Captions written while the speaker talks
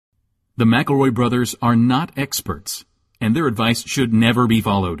The McElroy brothers are not experts, and their advice should never be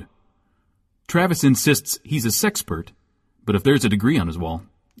followed. Travis insists he's a sexpert, but if there's a degree on his wall,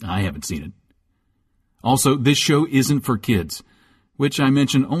 I haven't seen it. Also, this show isn't for kids, which I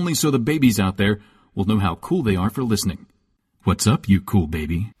mention only so the babies out there will know how cool they are for listening. What's up, you cool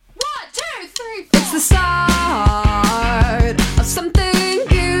baby? 1, 2, 3, 4. It's the start of something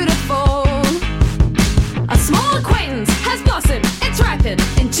beautiful. A small acquaintance has blossomed, it's ripened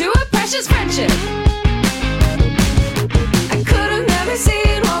into a precious friendship. I could have never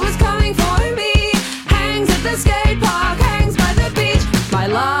seen what was coming for me. Hangs at the skate park, hangs by the beach. My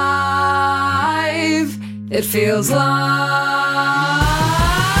life, it feels like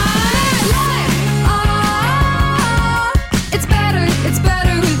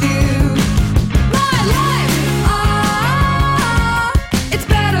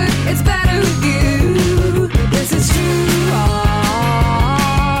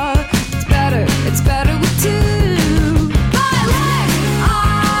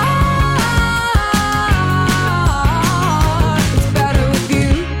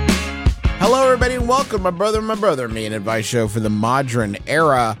welcome, my brother, me, an advice show for the modern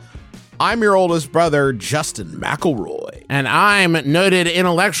era. I'm your oldest brother, Justin McElroy. And I'm noted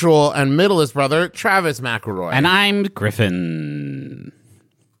intellectual and middleest brother, Travis McElroy. And I'm Griffin.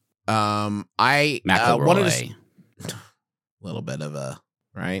 I wanted to... A little bit of a...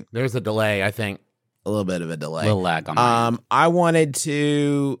 Right? There's a delay, I think. A little bit of a delay. A little lag on mine. I wanted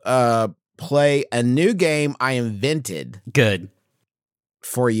to play a new game I invented. Good.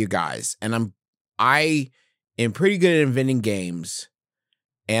 For you guys. And I am pretty good at inventing games,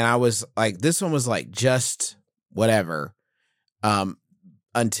 and I was like, this one was like just whatever,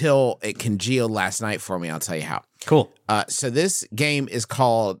 until it congealed last night for me. I'll tell you how. Cool. So this game is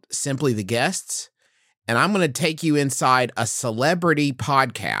called Simply the Guests, and I'm going to take you inside a celebrity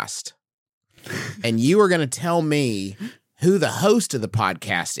podcast, and you are going to tell me who the host of the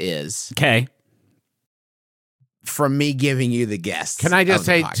podcast is. Okay. From me giving you the guests. Can I just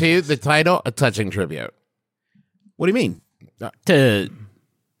say, too, the title, a touching tribute. What do you mean? To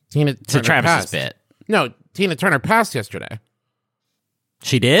Tina Turner Travis's passed. bit. No, Tina Turner passed yesterday.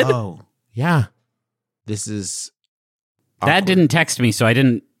 She did? Oh. Yeah. This is... Dad didn't text me, so I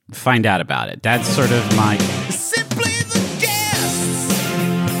didn't find out about it. Dad's sort of my... Simply the guests.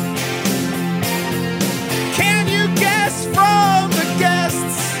 Can you guess from the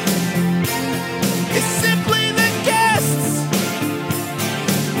guests? It's simply the guests.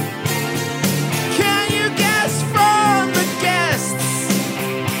 Can you guess from the guests?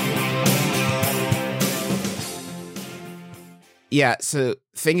 Yeah, so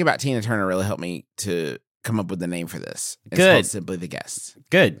thinking about Tina Turner really helped me to come up with the name for this. It's Good. called Simply the Guests.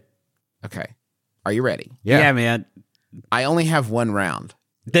 Good. Okay. Are you ready? Yeah, man. I only have one round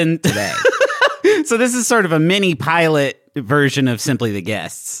Then today. So this is sort of a mini pilot version of Simply the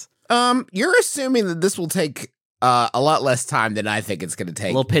Guests. You're assuming that this will take a lot less time than I think it's going to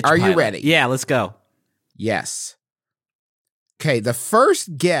take. A little pitch Are you pilot. ready? Yeah, let's go. Yes. Okay, the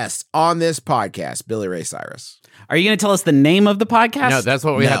first guest on this podcast, Billy Ray Cyrus. Are you going to tell us the name of the podcast? No, that's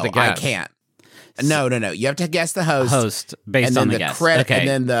what we have to guess. I can't. No. You have to guess the host. Host based and then on the guest. Credit, Okay. And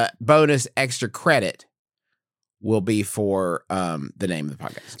then the bonus extra credit will be for the name of the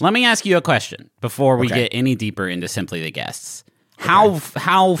podcast. Let me ask you a question before we Okay. get any deeper into Simply the Guests.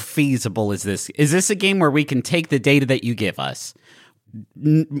 How feasible is this? Is this a game where we can take the data that you give us,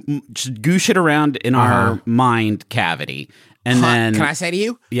 just goosh it around in our mind cavity, and then... Can I say to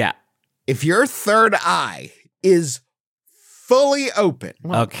you? Yeah. If your third eye is fully open,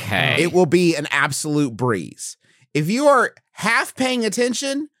 Okay. it will be an absolute breeze. If you are half paying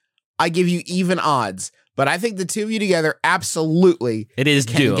attention, I give you even odds. But I think the two of you together absolutely It is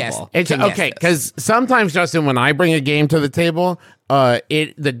can doable. guess- It's can guess okay, this. because sometimes, Justin, when I bring a game to the table,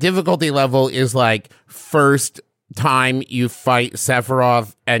 the difficulty level is like first time you fight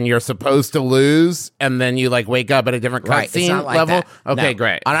Sephiroth and you're supposed to lose, and then you like wake up at a different Right, it's cutscene not like level. that. Okay, No.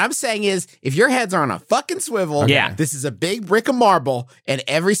 great. What I'm saying is, if your heads are on a fucking swivel, Yeah. this is a big brick of marble, and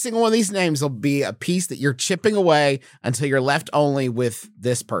every single one of these names will be a piece that you're chipping away until you're left only with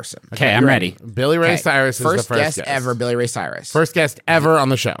this person. Okay, I'm ready. Billy Ray Okay, Cyrus is the first guest ever, Billy Ray Cyrus. First guest ever on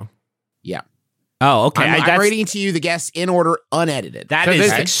the show. Yeah. Oh, okay. I'm that's- reading to you the guests in order, unedited. That So is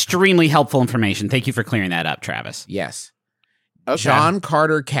this- extremely helpful information. Thank you for clearing that up, Travis. Yes. Okay. John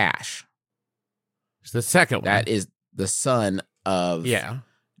Carter Cash. It's the second one. That is the son of yeah.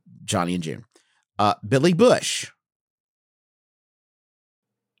 Johnny and June. Billy Bush.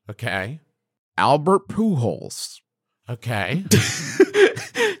 Okay. Albert Pujols. Okay.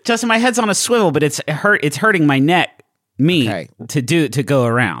 Justin, my head's on a swivel, but it's hurting my neck. Okay. To go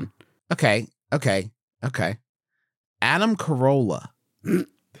around. Okay. Adam Carolla.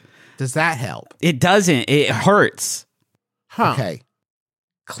 Does that help? It doesn't. It hurts. Huh. Okay.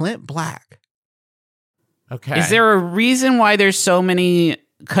 Clint Black. Okay. Is there a reason why there's so many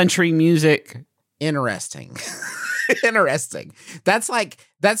country music? Interesting. Interesting.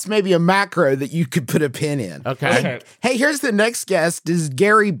 That's maybe a macro that you could put a pin in. Okay. Hey, here's the next guest. Is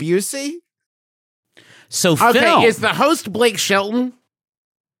Gary Busey? So Okay, film. is the host Blake Shelton?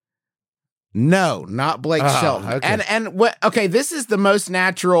 No, not Blake Oh, Shelton. okay. And what? Okay, this is the most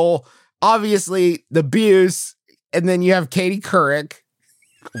natural. Obviously, the Buse, and then you have Katie Couric.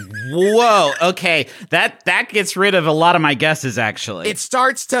 Whoa. Okay, that gets rid of a lot of my guesses. Actually, It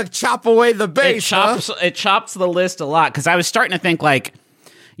starts to chop away the base. it chops the list a lot because I was starting to think like,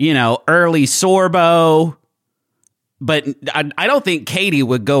 early Sorbo, but I don't think Katie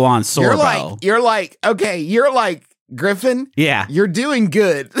would go on Sorbo. You're like Griffin. Yeah. You're doing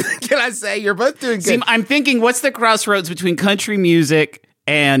good. Can I say you're both doing good? See, I'm thinking, what's the crossroads between country music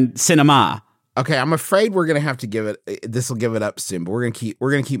and cinema? Okay, I'm afraid we're gonna have to give it. This will give it up soon, but we're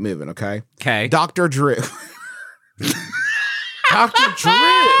gonna keep moving. Okay. Okay. Dr. Drew. Dr.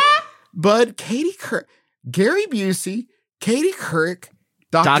 Drew. But Katie Couric, Gary Busey, Katie Couric,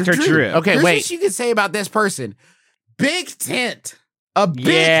 Dr. Drew. Okay, Here's wait. what you can say about this person. Big tent. A big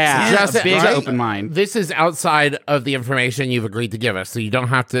Yeah, tent. Just a big right? open mind. This is outside of the information you've agreed to give us, so you don't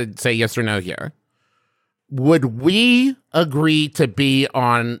have to say yes or no here. Would we agree to be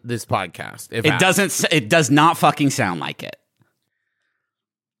on this podcast? If asked? It does not fucking sound like it.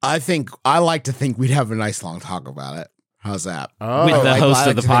 I like to think we'd have a nice long talk about it. How's that? Oh, With the I host like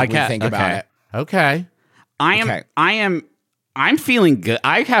of the to think we'd podcast. think about Okay. it. Okay. I'm feeling good.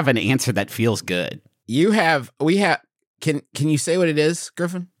 I have an answer that feels good. Can you say what it is,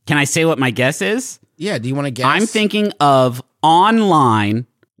 Griffin? Can I say what my guess is? Yeah, do you want to guess? I'm thinking of online,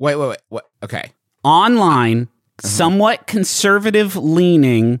 Wait. What? Okay. somewhat conservative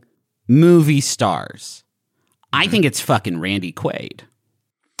leaning movie stars. I think it's fucking Randy Quaid.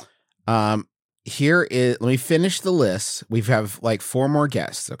 Let me finish the list. We have like 4 more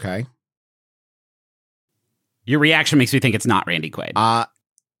guests, okay? Your reaction makes me think it's not Randy Quaid.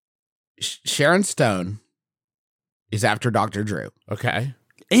 Sharon Stone is after Dr. Drew. Okay.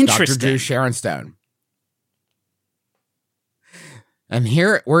 Interesting. Dr. Drew, Sharon Stone. And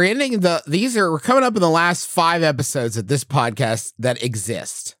here we're ending we're coming up in the last 5 episodes of this podcast that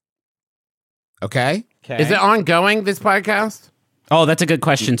exist. Okay? Okay. Is it ongoing, this podcast? Oh, that's a good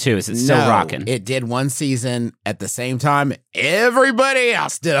question too. Is it still No, rocking? It did 1 season at the same time everybody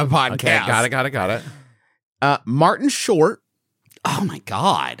else did a podcast. Okay, got it. Martin Short, Oh my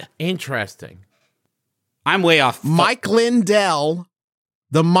god. Interesting. I'm way off. Mike Lindell,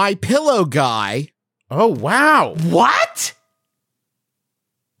 the My Pillow guy. Oh, wow. What?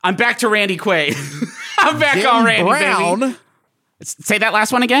 I'm back to Randy Quaid. I'm back Jim on Randy, Brown, baby. Say that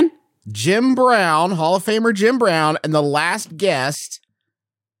last one again. Jim Brown, Hall of Famer Jim Brown, and the last guest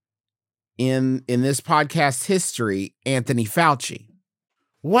in this podcast's history, Anthony Fauci.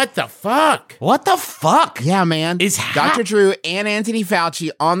 What the fuck? What the fuck? Yeah, man. Is Dr. Drew and Anthony Fauci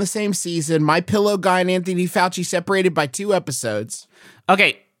on the same season. My Pillow guy and Anthony Fauci separated by 2 episodes.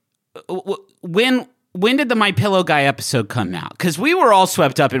 Okay. When did the My Pillow Guy episode come out? Because we were all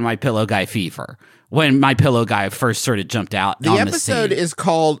swept up in My Pillow Guy fever when My Pillow Guy first sort of jumped out. The on episode the scene. is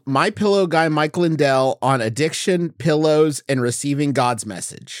called My Pillow Guy Mike Lindell on addiction, pillows, and receiving God's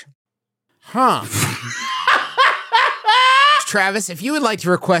message. Huh. Travis, if you would like to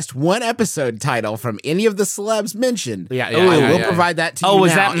request one episode title from any of the celebs mentioned, Yeah, we'll provide that to you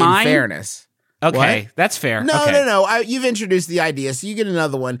was now that in mine? fairness. Okay, What? that's fair. No, okay. no. You've introduced the idea, so you get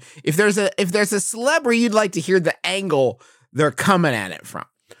another one. If there's a celebrity you'd like to hear the angle they're coming at it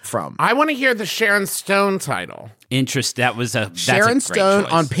from. I want to hear the Sharon Stone title. That's a Sharon great Stone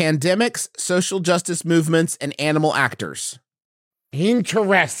choice. on pandemics, social justice movements, and animal actors.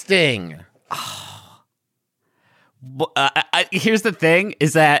 Interesting. Here's the thing: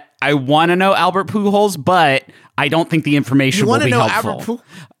 is that I want to know Albert Pujols, but I don't think the information will wanna be know helpful.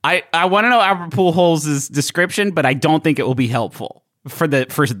 Albert I want to know Albert Pujols' description, but I don't think it will be helpful for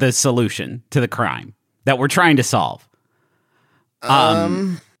the solution to the crime that we're trying to solve.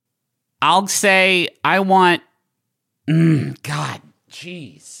 I'll say I want. God,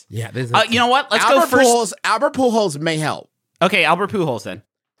 jeez. Yeah, this is You know what? Let's Albert go first. Pujols, Albert Pujols may help. Okay, Albert Pujols then.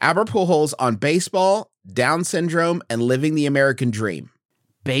 Albert Pujols on baseball, Down syndrome, and living the American dream.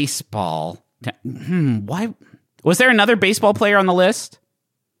 Baseball. Why? Was there another baseball player on the list?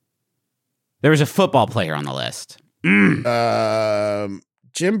 There was a football player on the list. Jim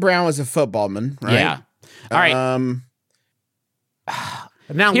Brown was a footballman, right? Yeah. All right.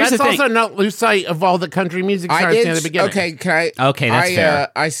 Now, Here's let's the thing. also not lose sight of all the country music stars near the beginning. Okay, can I? Okay, that's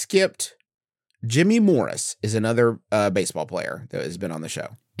fair. I skipped. Jimmy Morris is another baseball player that has been on the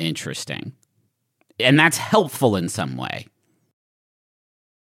show. Interesting. And that's helpful in some way.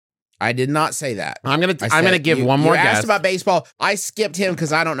 I did not say that. I'm gonna give one more you guess. asked about baseball. I skipped him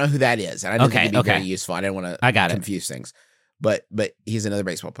because I don't know who that is, and I didn't think it'd be Okay. very useful. I didn't want I to got it. confuse things. But he's another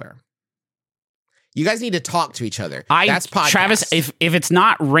baseball player. You guys need to talk to each other. That's podcast. Travis, if it's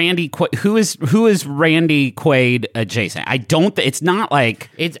not Randy Quaid, who is Randy Quaid adjacent? I don't. It's not like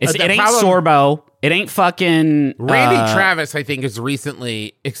it ain't Sorbo. It ain't fucking Randy Travis, I think, has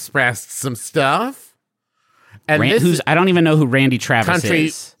recently expressed some stuff. And I don't even know who Randy Travis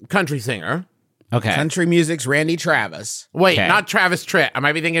is. Country singer. Okay. Country music's Randy Travis. Wait, Okay. not Travis Tritt. I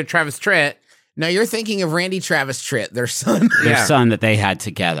might be thinking of Travis Tritt. No, you're thinking of Randy Travis Tritt, their son. Their Yeah. son that they had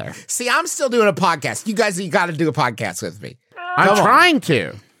together. See, I'm still doing a podcast. You got to do a podcast with me. I'm trying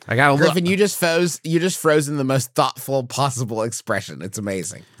to. I gotta look. Griffin, you just froze in the most thoughtful possible expression. It's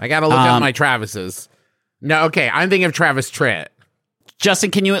amazing. I gotta look up my Travises. No, okay. I'm thinking of Travis Tritt.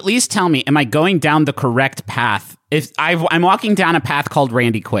 Justin, can you at least tell me, am I going down the correct path? If I'm walking down a path called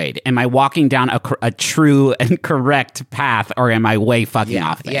Randy Quaid, am I walking down a true and correct path, or am I way fucking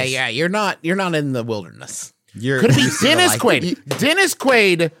off base? Yeah. You're not in the wilderness. Could it be Dennis Quaid? Dennis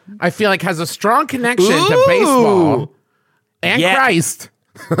Quaid, I feel like, has a strong connection to baseball and Yeah. Christ.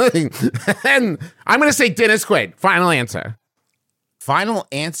 And I'm going to say Dennis Quaid. Final answer. Final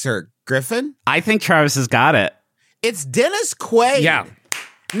answer, Griffin. I think Travis has got it. It's Dennis Quaid. Yeah.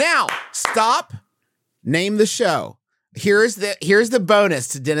 Now, stop. Name the show. Here's the bonus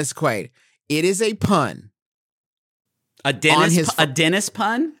to Dennis Quaid. It is a pun. A Dennis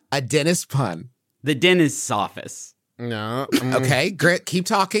pun? A Dennis pun. The dentist's office. No. Okay, Grit, keep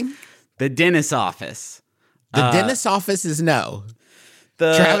talking. The dentist's office. The dentist's office is no.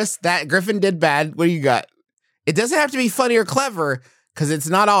 The Travis, that Griffin did bad. What do you got? It doesn't have to be funny or clever because it's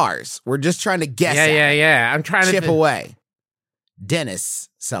not ours. We're just trying to guess. Yeah. I'm trying Chip to away. Dennis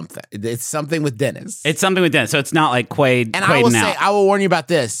something. It's something with Dennis. It's something with Dennis, so it's not like Quaid. And Quaid I will now. say, I will warn you about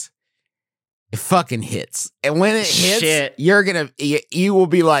this. It fucking hits. And when it hits, Shit. you will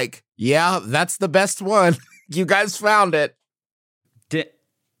be like, yeah, that's the best one. You guys found it.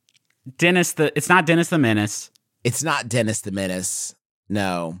 Dennis it's not Dennis the Menace. It's not Dennis the Menace.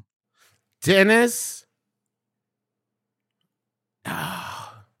 No. Dennis.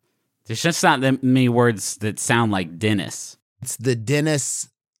 There's just not that many words that sound like Dennis. It's the Dennis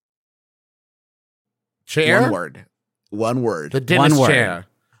Chair? One word. The Dennis One word. chair.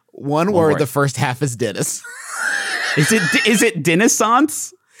 One word. word. The first half is Dennis. Is it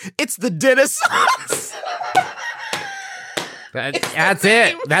Dennisance? It's the Dennis. That's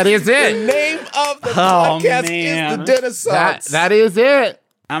it. That is The it. name of the Oh, podcast man. is the Dennis. That is it.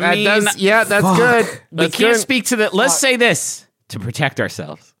 I mean, that's fuck. good. we That's can't good. speak to the. Let's say this to protect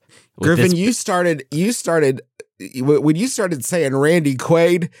ourselves. With Griffin, this- you started when you started saying Randy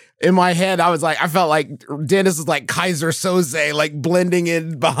Quaid in my head. I felt like Dennis was like Kaiser Soze, like blending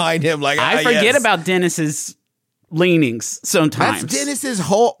in behind him. Like I forget about Dennis's leanings sometimes. that's Dennis's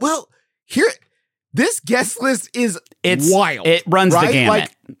whole. Well, here, this guest list is wild. It runs the right? gamut.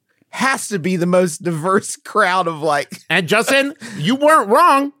 Like, has to be the most diverse crowd of like. And Justin, you weren't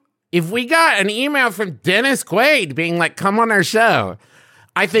wrong. If we got an email from Dennis Quaid being like, "Come on our show,"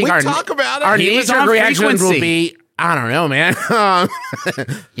 I think We our talk about it. Our He was knee-jerk on reactions will Frequency. be, I don't know,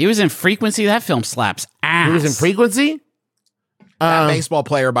 man. He was in Frequency. That film slaps ass. He was in Frequency. That baseball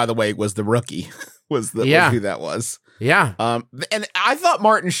player, by the way, was the rookie. Was who that was. Yeah. And I thought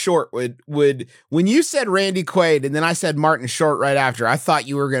Martin Short would when you said Randy Quaid and then I said Martin Short right after, I thought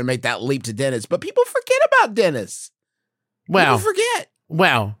you were going to make that leap to Dennis, but people forget about Dennis. Well, People forget.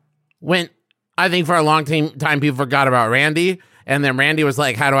 when I think for a long time people forgot about Randy, and then Randy was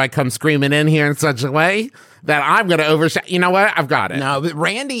like, "How do I come screaming in here in such a way that I'm going to overshadow?" You know what? I've got it. No, but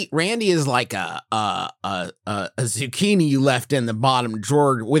Randy is like a zucchini you left in the bottom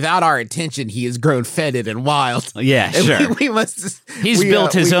drawer. Without our attention, he has grown fetid and wild. Yeah, And sure. we must. He's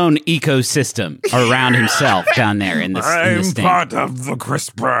built his own ecosystem around himself down there in this. in this thing. of the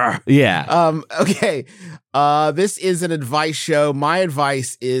CRISPR. Yeah. Okay. This is an advice show. My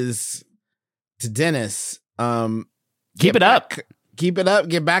advice is to Dennis. Keep it up. Keep it up.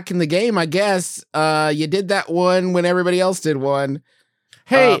 Get back in the game, I guess. You did that one when everybody else did one.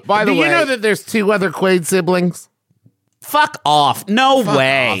 Hey, by the do way, you know that there's 2 other Quaid siblings? Fuck off. No fuck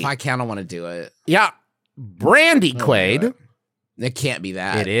way. off. I kind of want to do it. Yeah. Brandy Quaid. It can't be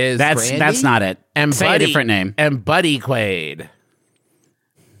that. It is. That's Brandy? not it. And Say Buddy, a different name. And Buddy Quaid.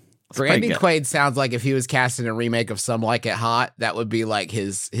 Randy Quaid sounds like if he was casting a remake of Some Like It Hot, that would be like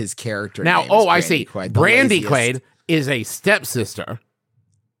his character Now, name is I Brandy see. Quaid, the Brandy laziest. Quaid is a stepsister.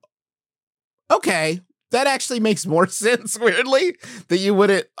 Okay, that actually makes more sense, weirdly, that you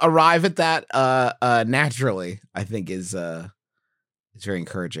wouldn't arrive at that naturally, I think is very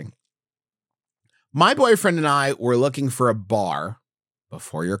encouraging. My boyfriend and I were looking for a bar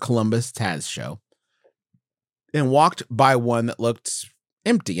before your Columbus Taz show and walked by one that looked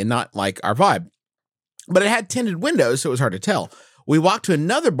empty and not like our vibe. But it had tinted windows, so it was hard to tell. We walked to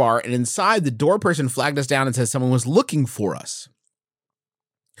another bar, and inside, the door person flagged us down and said someone was looking for us.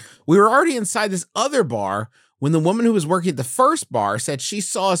 We were already inside this other bar when the woman who was working at the first bar said she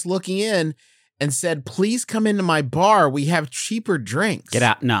saw us looking in and said, "Please come into my bar. We have cheaper drinks." Get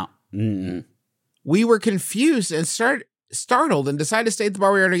out. No. Mm-mm. We were confused and startled and decided to stay at the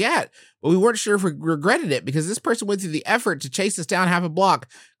bar we were already at. But we weren't sure if we regretted it because this person went through the effort to chase us down half a block,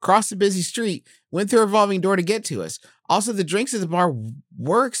 cross a busy street, went through a revolving door to get to us. Also, the drinks at the bar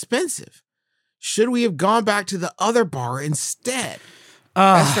were expensive. Should we have gone back to the other bar instead?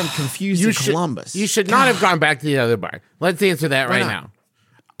 That's from Confused in Columbus. You should not have gone back to the other bar. Let's answer that right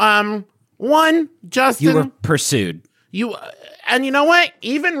now. One, Justin. You were pursued. And you know what?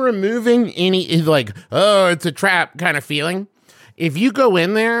 Even removing any, like, oh, it's a trap kind of feeling. If you go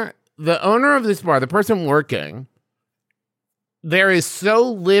in there, the owner of this bar, the person working, there is so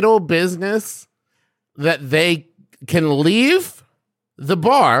little business that they can leave the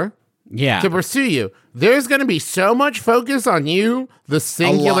bar to pursue you. There's going to be so much focus on you, the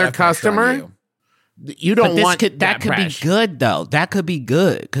singular customer. You don't want that could be good, though. That could be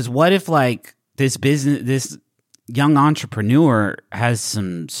good. Because what if, like, this young entrepreneur has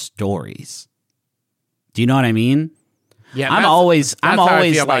some stories? Do you know what I mean? Yeah, I'm always how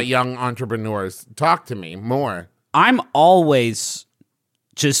I feel like about young entrepreneurs. Talk to me more. I'm always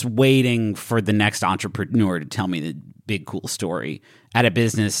just waiting for the next entrepreneur to tell me the big cool story at a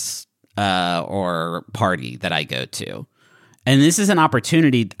business or party that I go to. And this is an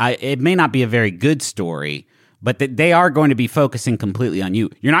opportunity. It may not be a very good story, but they are going to be focusing completely on you.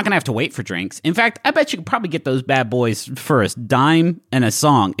 You're not going to have to wait for drinks. In fact, I bet you could probably get those bad boys for a dime and a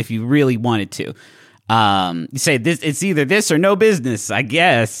song if you really wanted to. You say it's either this or no business, I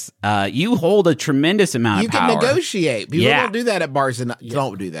guess. You hold a tremendous amount of power. You can negotiate. People don't do that at bars, and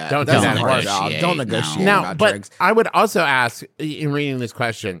don't do that. Don't That's do not that. our job. Don't negotiate Now, about but drinks. I would also ask, in reading this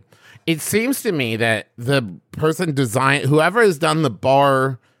question, it seems to me that the person whoever has done the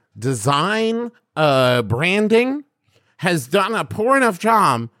bar design branding has done a poor enough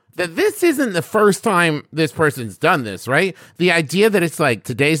job that this isn't the first time this person's done this, right? The idea that it's like,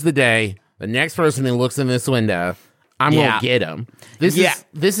 today's the day, the next person who looks in this window, I'm going to get him.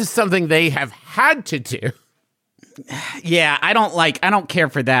 This is something they have had to do. Yeah, I don't care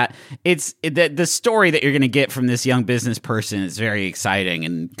for that. It's the story that you're going to get from this young business person is very exciting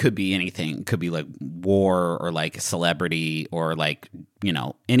and could be anything. Could be like war or like a celebrity or like, you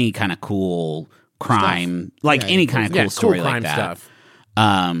know, any kind of cool crime, any kind of cool story cool crime like that. Stuff.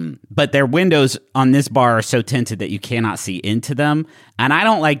 But their windows on this bar are so tinted that you cannot see into them. And I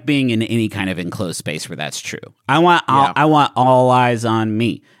don't like being in any kind of enclosed space where that's true. I want all eyes on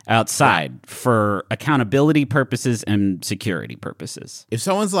me outside for accountability purposes and security purposes. If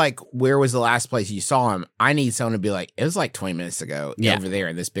someone's like, where was the last place you saw him? I need someone to be like, it was like 20 minutes ago over there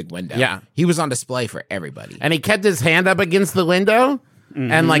in this big window. Yeah. He was on display for everybody. And he kept his hand up against the window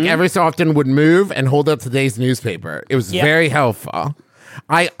and like every so often would move and hold up today's newspaper. It was very helpful.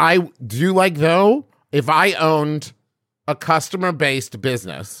 I do like, though, if I owned a customer-based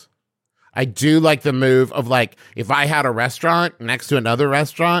business, I do like the move of, like, if I had a restaurant next to another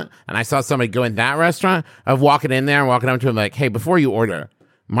restaurant and I saw somebody go in that restaurant, of walking in there and walking up to him like, hey, before you order,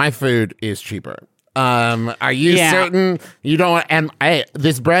 my food is cheaper. Are you certain you don't? And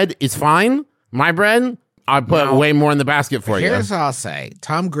this bread is fine. My bread, I put way more in the basket for you. Here's what I'll say.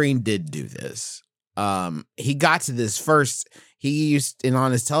 Tom Green did do this. He got to this first. He used, and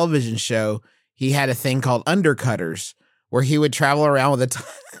on his television show, he had a thing called Undercutters, where he would travel around with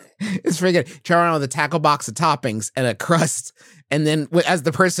travel around with a tackle box of toppings and a crust, and then as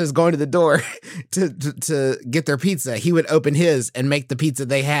the person is going to the door to get their pizza, he would open his and make the pizza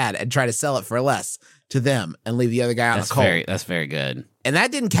they had and try to sell it for less to them and leave the other guy on the cold. That's very good. And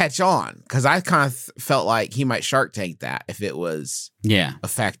that didn't catch on because I kind of felt like he might Shark Tank that if it was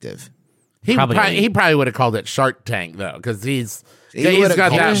effective. He probably would have called it Shark Tank, though, because he's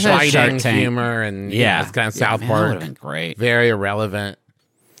got that biting humor and it's kind of South Park. That would have been great. Very irrelevant.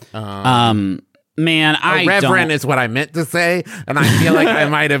 Man, irreverent is what I meant to say, and I feel like I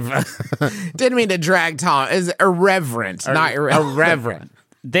might have didn't mean to drag Tom. Is irreverent, not irreverent. Irreverent.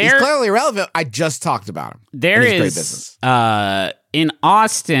 He's clearly relevant. I just talked about him. There And he's great is business. in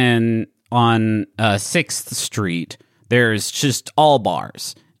Austin on 6th Street. There's just all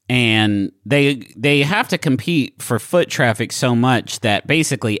bars, and they have to compete for foot traffic so much that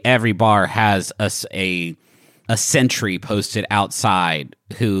basically every bar has a sentry posted outside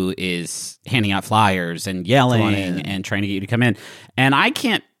who is handing out flyers and yelling and trying to get you to come in. And I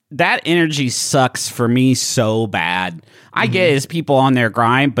can't. That energy sucks for me so bad. I get it's people on their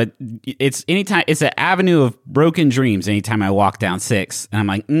grind, but it's anytime it's an avenue of broken dreams. Anytime I walk down 6, and I'm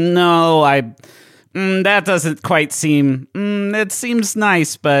like, no, that doesn't quite seem. It seems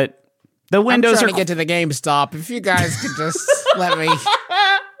nice, but the windows I'm trying are. to get to the GameStop. If you guys could just let me.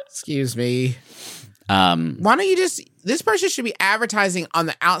 Excuse me. Why don't you just? This person should be advertising on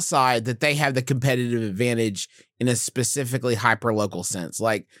the outside that they have the competitive advantage in a specifically hyper-local sense.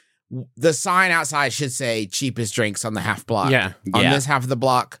 Like the sign outside should say cheapest drinks on the half block. Yeah. On this half of the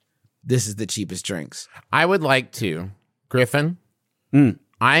block, this is the cheapest drinks. I would like to, Griffin.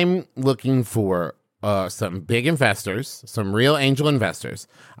 I'm looking for some big investors, some real angel investors.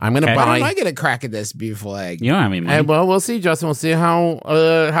 I'm going to Okay. Why don't buy. I get a crack at this beautiful egg? You don't have any money. Well, we'll see, Justin. We'll see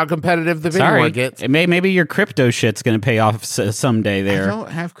how competitive the video Sorry, gets. maybe your crypto shit's going to pay off someday. I There,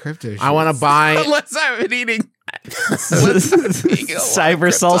 don't have crypto. I want to buy. Unless I've been eating cyber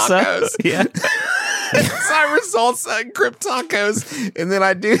salsa. tacos. Yeah, cyber salsa and crypt tacos, and then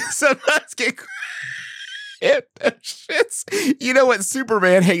I do sometimes get crypto shits. You know what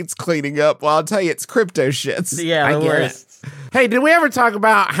Superman hates cleaning up? Well, I'll tell you, it's crypto shits. yeah. I the get worst. it. Hey, did we ever talk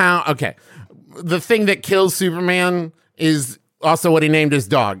about how? Okay, the thing that kills Superman is also what he named his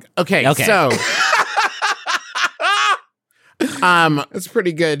dog. Okay. So. That's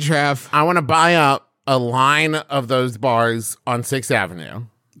pretty good, Trav. I want to buy up a line of those bars on 6th Avenue.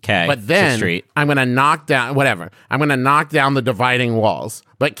 Okay, But then Street. I'm going to knock down, whatever. I'm going to knock down the dividing walls,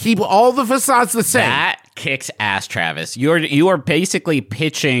 but keep all the facades the same. That kicks ass, Travis. You are basically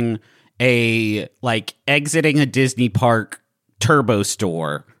pitching a exiting a Disney park turbo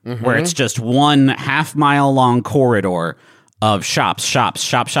store where it's just one half-mile long corridor of shops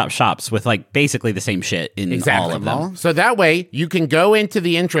with basically the same shit in all of them. So that way you can go into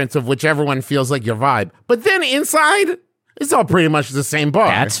the entrance of whichever one feels like your vibe, but then inside it's all pretty much the same bar.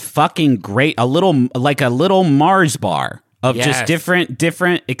 That's fucking great. A little Mars bar of just Yes.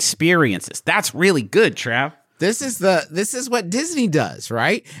 different experiences. That's really good, Trav. This is what Disney does,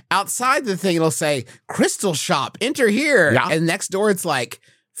 right? Outside the thing, it'll say Crystal Shop, enter here. Yeah. And next door, it's like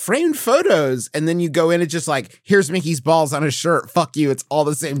framed photos. And then you go in, it's just like, here's Mickey's balls on his shirt. Fuck you. It's all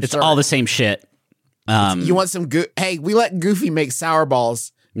the same It's shirt. all the same shit. You want some hey, we let Goofy make sour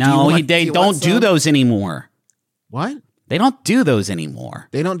balls. No, they do you don't want do some? those anymore. What? They don't do those anymore.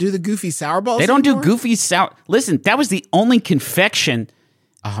 They don't do the Goofy sour balls They don't anymore? do Goofy sour. Listen, that was the only confection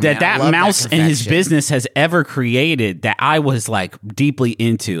Oh, man, I that love mouse and his confection. business has ever created that I was deeply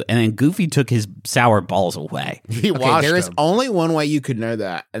into. And then Goofy took his sour balls away. He Okay, washed there is them. only one way you could know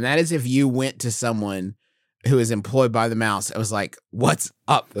that, and that is if you went to someone who is employed by the mouse. It was like, what's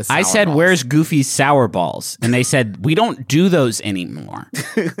up with I sour said, balls? where's Goofy's sour balls? And they said, we don't do those anymore.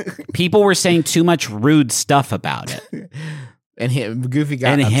 People were saying too much rude stuff about it. And Goofy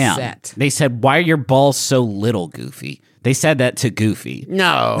got And upset. him. They said, why are your balls so little, Goofy? They said that to Goofy.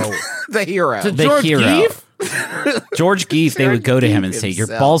 No. The hero. The George hero. Geef? George Geef, they would go to him and say, your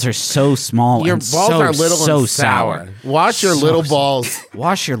balls are so small Your and balls so, are little so and sour. Wash your little balls.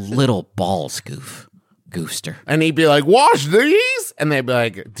 Wash your little balls, Goofster. And he'd be like, wash these? And they'd be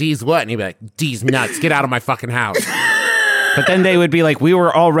like, D's what? And he'd be like, D's nuts. Get out of my fucking house. But then they would be like, we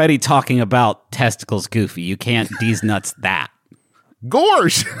were already talking about testicles, Goofy. You can't D's nuts that.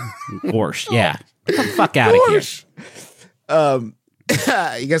 Gorsh. Gorsh, yeah. Get the fuck out of here. Gorsh.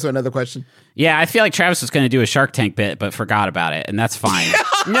 You guys want another question? Yeah, I feel like Travis was going to do a Shark Tank bit, but forgot about it, and that's fine.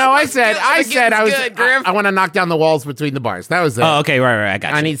 No, I said good, Griff. I want to knock down the walls between the bars. That was it. Oh, okay, right, I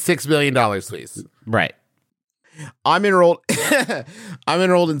got you. I need $6 billion, please. Right. I'm enrolled. I'm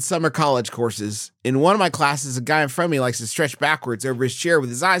enrolled in summer college courses. In one of my classes, a guy in front of me likes to stretch backwards over his chair with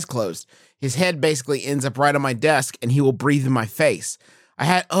his eyes closed. His head basically ends up right on my desk, and he will breathe in my face. I've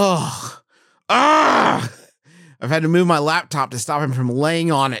had to move my laptop to stop him from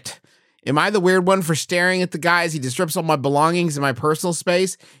laying on it. Am I the weird one for staring at the guy as he disrupts all my belongings in my personal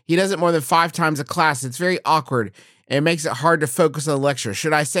space? He does it more than 5 times a class. It's very awkward, and it makes it hard to focus on the lecture.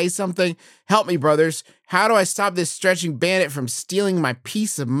 Should I say something? Help me, brothers. How do I stop this stretching bandit from stealing my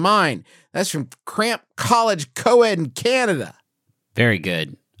peace of mind? That's from Cramp College Co-ed in Canada. Very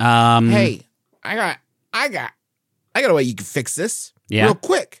good. Hey, I got a way you can fix this. Yeah. Real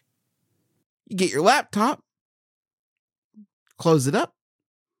quick. You get your laptop, close it up,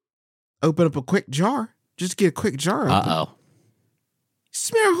 open up a quick jar. Just get a quick jar open. Uh-oh.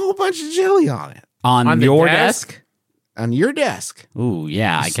 Smear a whole bunch of jelly on it. On the your desk? desk? On your desk. Ooh,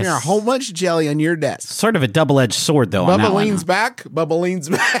 yeah, I Smear guess. a whole bunch of jelly on your desk. Sort of a double-edged sword, though, on Bubba that one. leans back. Bubba leans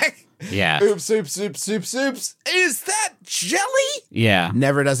back. Yeah. Oops, oops, oops, oops, oops. Is that jelly? Yeah.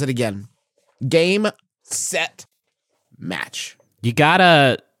 Never does it again. Game, set, match. You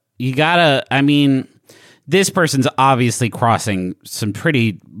gotta, I mean, this person's obviously crossing some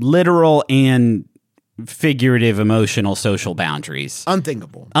pretty literal and figurative emotional social boundaries.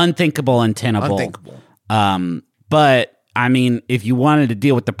 Unthinkable. Unthinkable and tenable. Unthinkable. But I mean, if you wanted to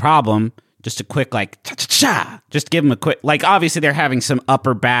deal with the problem, just a quick like cha-cha-cha, just give them a quick like. Obviously, they're having some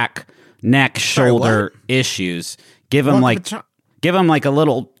upper back, neck, shoulder issues. Give them give them like a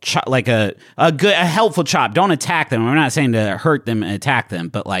little like a helpful chop. Don't attack them. I'm not saying to hurt them and attack them,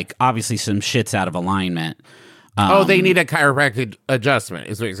 but like obviously some shit's out of alignment. They need a chiropractic adjustment,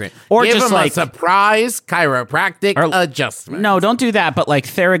 is what you're saying. Or Give just them like a surprise chiropractic adjustment. No, don't do that. But like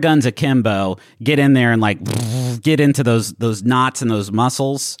Theragun's akimbo, get in there and like get into those knots and those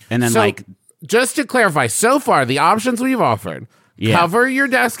muscles, and then So, like just to clarify, so far the options we've offered: cover your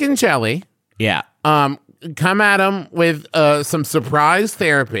desk in jelly, yeah, come at them with some surprise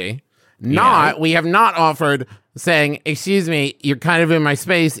therapy. We have not offered saying, "Excuse me, you're kind of in my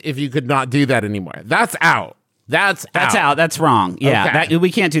space. If you could not do that anymore." That's out. That's out. That's wrong. Yeah, Okay.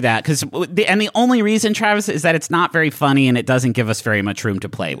 we can't do that because the only reason, Travis, is that it's not very funny and it doesn't give us very much room to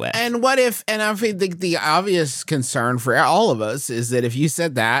play with. And what if, and I think the obvious concern for all of us is that if you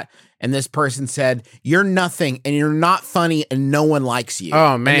said that and this person said, you're nothing and you're not funny and no one likes you.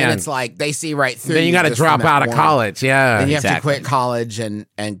 Oh, And man. then it's like they see right through Then you got to just from drop that out of one. college. Yeah. Then you have to Exactly. quit college and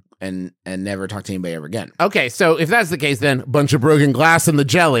never talk to anybody ever again. Okay, so if that's the case, then bunch of broken glass in the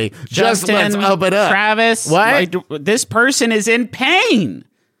jelly. Just let's up it up. Travis, What? This person is in pain.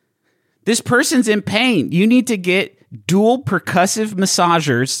 This person's in pain. You need to get dual percussive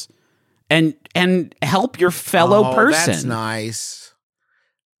massagers and help your fellow person. That's nice.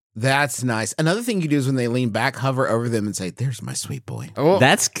 That's nice. Another thing you do is when they lean back, hover over them and say, "There's my sweet boy." Oh,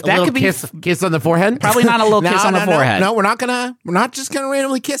 That little could be kiss on the forehead. probably not a little kiss on the forehead. No, we're not just gonna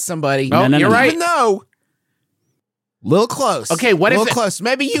randomly kiss somebody. Oh, no, you're no. right. Even though, little close. Okay, what if little it- close?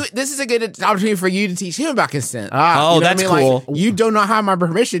 Maybe this is a good opportunity for you to teach him about consent. Oh, You know what that's I mean? cool. Like, you do not have my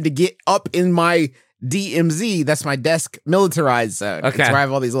permission to get up in my DMZ. That's my desk militarized zone. Okay. That's where I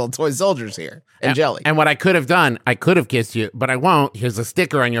have all these little toy soldiers here and jelly. And what I could have done, I could have kissed you, but I won't. Here's a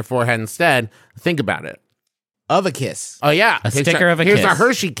sticker on your forehead instead. Think about it. Of a kiss. Oh, yeah. A sticker of a Here's kiss. a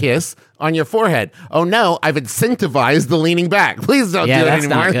Hershey kiss on your forehead. Oh, no, I've incentivized the leaning back. Please don't Yeah, do it that's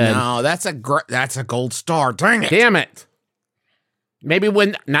anymore. not good. No, that's a gold star. Dang it. Damn it. Maybe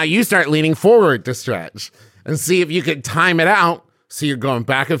now you start leaning forward to stretch and see if you could time it out. So you're going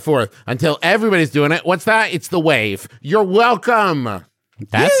back and forth until everybody's doing it. What's that? It's the wave. You're welcome.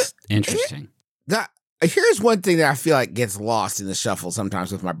 That's interesting. Here's one thing that I feel like gets lost in the shuffle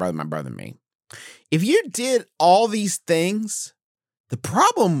sometimes with my brother and me. If you did all these things, the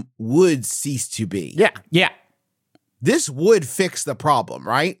problem would cease to be. Yeah. Yeah. This would fix the problem,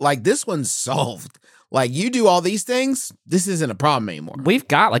 right? Like this one's solved. Like you do all these things, this isn't a problem anymore. We've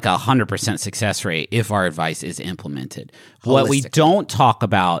got like 100% success rate if our advice is implemented. What we Holistically. don't talk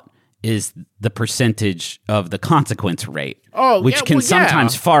about is the percentage of the consequence rate, which yeah, can well, yeah.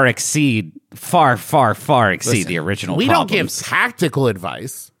 sometimes far exceed the original We don't give problems. tactical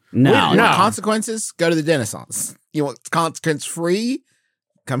advice. No, You want no. consequences? Go to the Renaissance. You want consequence free?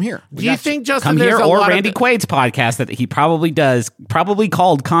 Come here. We Do you got think, Justin, Come there's here a or lot Randy of... Quaid's podcast that he probably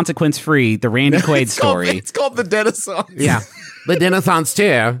called Consequence Free, the Randy Quaid story. It's called the Renaissance. Yeah. The Renaissance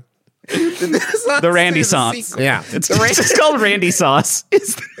too. The Randy sauce. Yeah. It's just called Randy Sauce.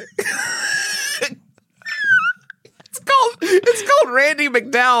 It's called Randy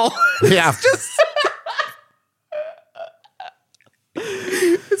McDowell. Yeah.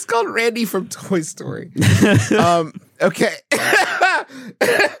 It's called Randy from Toy Story. Okay.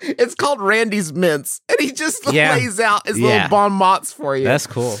 It's called Randy's Mints. And he just Yeah. lays out his Yeah. little bon mots for you. That's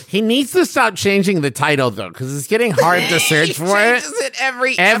cool. He needs to stop changing the title, though, because it's getting hard to search He for it. changes it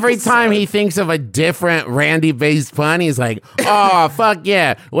every Time episode. he thinks of a different Randy-based pun, he's like, oh, fuck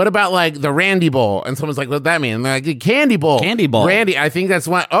yeah. What about, like, the Randy Bowl? And someone's like, what'd that mean? And they're like, the Candy Bowl. Candy Bowl. Randy, I think that's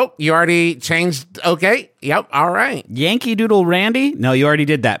what... Oh, you already changed... Okay. Yep. All right. Yankee Doodle Randy? No, you already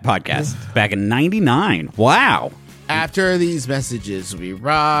did that podcast back in 99. Wow. After these messages, we'll be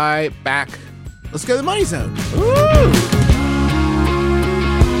right back. Let's go to the Money Zone.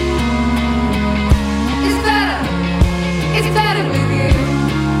 It's better with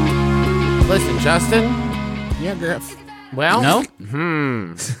you. Listen, Justin, Yeah, Griff. Well,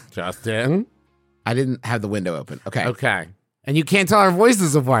 No? Justin. I didn't have the window open. Okay. Okay. And you can't tell our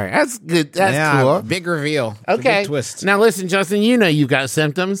voices apart. That's good. That's cool. Big reveal. It's a Okay. big twist. Now listen, Justin, you know you've got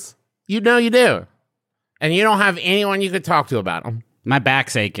symptoms. You know you do. And you don't have anyone you could talk to about them. My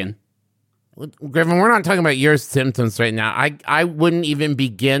back's aching. Griffin, we're not talking about your symptoms right now. I wouldn't even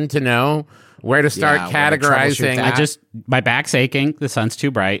begin to know where to start Yeah, where to troubleshoot categorizing. that. My back's aching. The sun's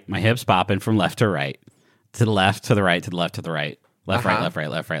too bright. My hips popping from left to right. To the left, to the right, to the left, to the right. Left, right, left, right,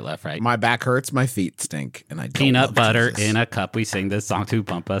 left, right, left, right. My back hurts. My feet stink. And I don't Peanut love butter Jesus. in a cup. We sing this song to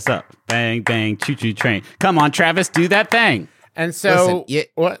pump us up. Bang, bang, choo-choo train. Come on, Travis, do that thing. And so, Listen,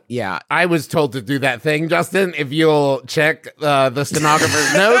 what? Yeah. I was told to do that thing, Justin. If you'll check the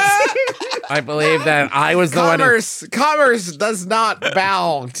stenographer's notes, I believe that I was the one. Commerce does not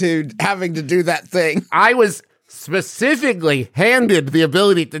bow to having to do that thing. I was specifically handed the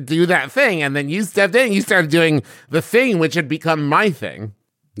ability to do that thing, and then you stepped in and you started doing the thing, which had become my thing.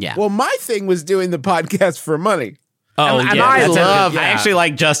 Yeah. Well, my thing was doing the podcast for money. oh, and yeah. I that's love- I actually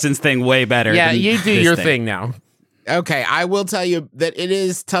like Justin's thing way better. Yeah, than you do this your thing now. Okay, I will tell you that it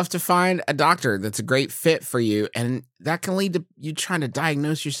is tough to find a doctor that's a great fit for you, and that can lead to you trying to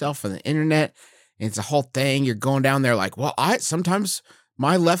diagnose yourself on the internet. It's a whole thing. You're going down there like, well, sometimes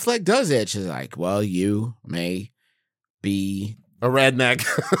my left leg does itch. It's like, well, you may be A redneck.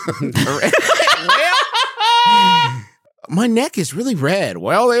 well, my neck is really red.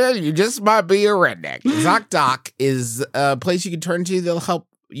 Well, then you just might be a redneck. ZocDoc is a place you can turn to. They'll help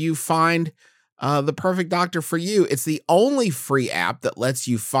you find the perfect doctor for you. It's the only free app that lets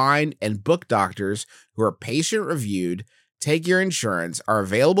you find and book doctors who are patient reviewed, take your insurance, are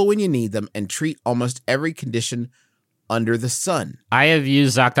available when you need them, and treat almost every condition under the sun. I have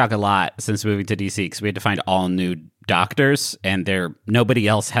used ZocDoc a lot since moving to DC because we had to find all new doctors, and nobody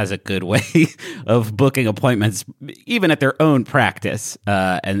else has a good way of booking appointments, even at their own practice.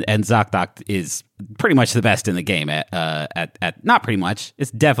 And ZocDoc is pretty much the best in the game at not pretty much.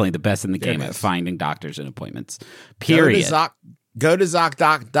 It's definitely the best in the game at finding doctors and appointments. Period. Go to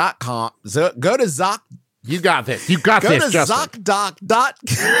ZocDoc.com. Go to Zoc. You got this. You got Go this, to Justin.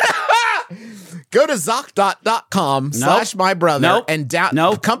 Go to ZocDoc.com/mybrother Nope. and down.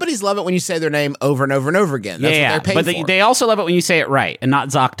 Nope. Companies love it when you say their name over and over and over again. That's yeah, what they're but paying for. they also love it when you say it right and not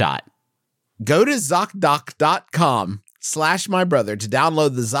ZocDot. Go to ZocDoc.com/mybrother to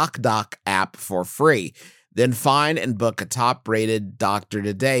download the ZocDoc app for free. Then find and book a top-rated doctor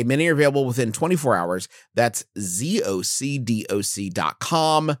today. Many are available within 24 hours. That's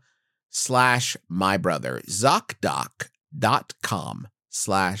ZocDoc.com/mybrother.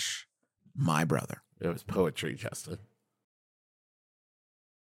 ZocDoc.com/mybrother. It was poetry, Justin.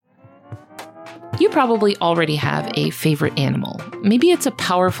 You probably already have a favorite animal. Maybe it's a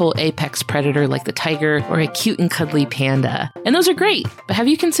powerful apex predator like the tiger or a cute and cuddly panda. And those are great, but have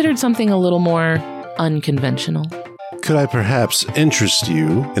you considered something a little more unconventional? Could I perhaps interest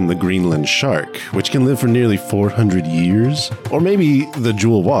you in the Greenland shark, which can live for nearly 400 years? Or maybe the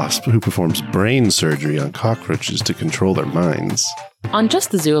jewel wasp, who performs brain surgery on cockroaches to control their minds? On Just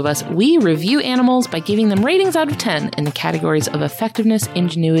the Zoo of Us, we review animals by giving them ratings out of 10 in the categories of effectiveness,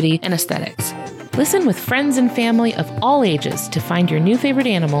 ingenuity, and aesthetics. Listen with friends and family of all ages to find your new favorite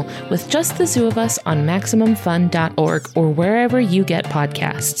animal with Just the Zoo of Us on MaximumFun.org or wherever you get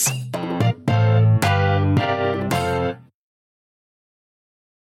podcasts.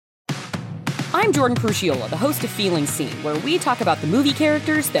 I'm Jordan Crucchiola, the host of Feeling Seen, where we talk about the movie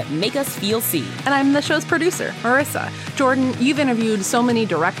characters that make us feel seen. And I'm the show's producer, Marissa. Jordan, you've interviewed so many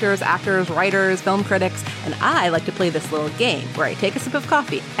directors, actors, writers, film critics, and I like to play this little game where I take a sip of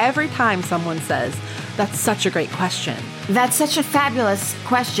coffee every time someone says, "That's such a great question." That's such a fabulous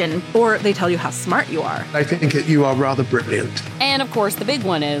question. Or they tell you how smart you are. I think that you are rather brilliant. And of course, the big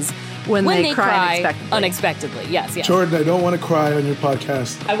one is When they cry unexpectedly. unexpectedly. Yes, yes. Jordan, I don't want to cry on your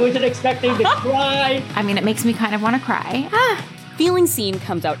podcast. I wasn't expecting to cry. I mean, it makes me kind of want to cry. Feeling Seen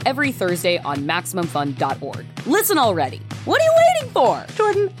comes out every Thursday on MaximumFun.org. Listen already. What are you waiting for?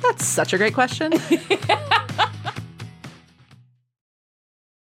 Jordan, that's such a great question.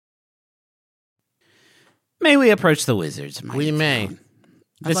 May we approach the wizards? We may.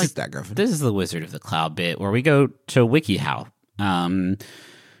 I like that, Griffin. This is the Wizard of the Cloud bit where we go to WikiHow.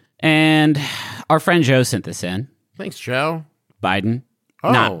 And our friend Joe sent this in. Thanks, Joe. Biden.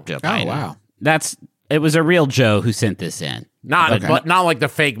 Oh. Not Joe Biden. wow. It was a real Joe who sent this in. Not like the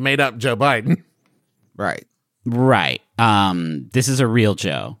fake made up Joe Biden. Right. Right. This is a real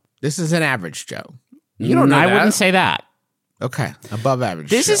Joe. This is an average Joe. You don't know I that. wouldn't say that. Okay. Above average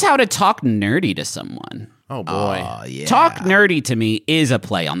This Joe. is how to talk nerdy to someone. Oh, boy. Yeah. Talk nerdy to me is a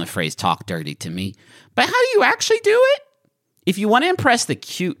play on the phrase talk dirty to me. But how do you actually do it? If you want to impress the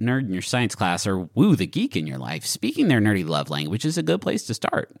cute nerd in your science class or woo the geek in your life, speaking their nerdy love language is a good place to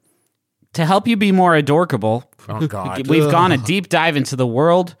start. To help you be more adorkable, Oh, God. we've gone a deep dive into the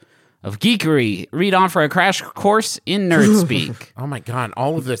world of geekery. Read on for a crash course in nerd speak. Oh, my God.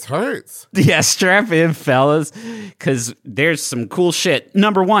 All of this hurts. Yeah, strap in, fellas, because there's some cool shit.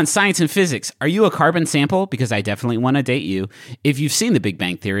 Number 1, science and physics. Are you a carbon sample? Because I definitely want to date you. If you've seen The Big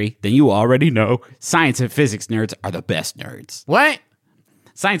Bang Theory, then you already know science and physics nerds are the best nerds. What?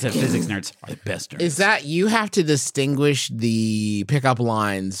 Science and physics nerds are the best nerds. Is that you have to distinguish the pickup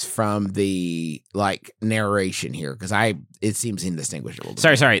lines from the like narration here? Because it seems indistinguishable.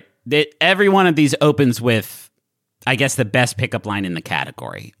 Sorry. Every one of these opens with, I guess, the best pickup line in the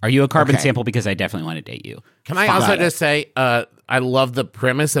category. Are you a carbon sample? Because I definitely want to date you. Can I also just say, I love the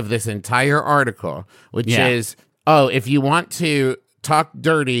premise of this entire article, which is, if you want to talk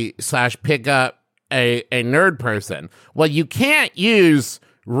dirty / pick up a nerd person, well, you can't use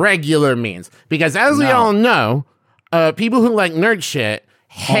regular means. Because as we all know, people who like nerd shit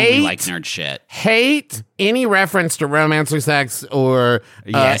hate any reference to romance or sex or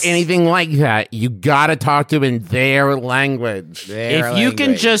anything like that. You gotta talk to them in their language. If you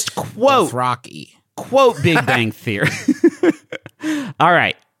can just quote Big Bang Theory. All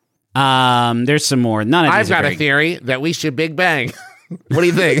right. There's some more. None of these I've got a theory that we should Big Bang. What do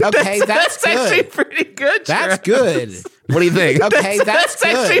you think? Okay, that's good. actually pretty good. That's good. What do you think? Okay, that's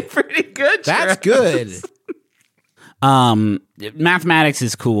good. Actually pretty good. That's good. Mathematics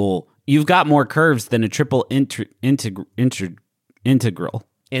is cool. You've got more curves than a triple integral.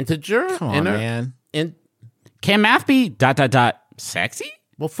 Integer? Come on, man. Can math be ... sexy?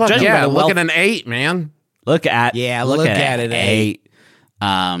 Well, fuck Judging by yeah. the Look wealth- at an 8, man. Look at look at an 8.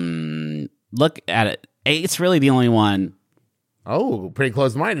 Look at it. 8's really the only one. Oh, pretty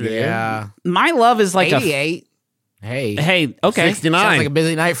close-minded. Yeah. My love is like 88. Hey, okay. 69. Sounds like a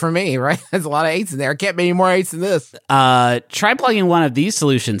busy night for me, right? There's a lot of 8s in there. Can't be any more 8s than this. Try plugging one of these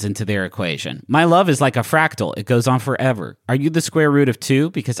solutions into their equation. My love is like a fractal. It goes on forever. Are you the square root of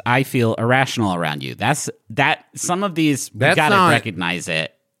 2? Because I feel irrational around you. Some of these, we gotta recognize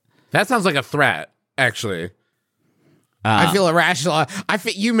it. That sounds like a threat, actually. I feel irrational.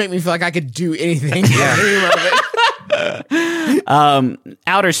 You make me feel like I could do anything. Yeah.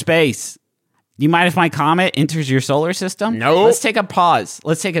 Outer space. You mind if my comet enters your solar system? No. Let's take a pause.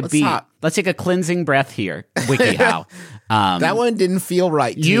 Let's take a beat. Let's take a cleansing breath here. WikiHow. That one didn't feel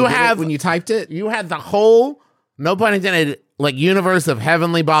right. When you typed it, you had the whole, no pun intended, like universe of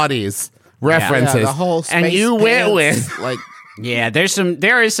heavenly bodies references. Yeah, the whole space and you went with like. Yeah, there is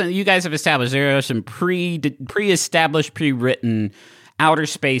some. You guys have established there are some pre-established, pre-written outer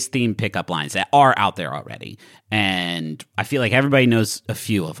space themed pickup lines that are out there already, and I feel like everybody knows a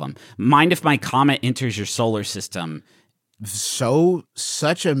few of them. Mind if my comet enters your solar system?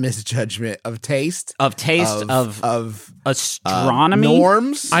 Such a misjudgment of taste, of astronomy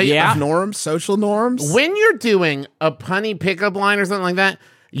norms, of norms, social norms. When you're doing a punny pickup line or something like that,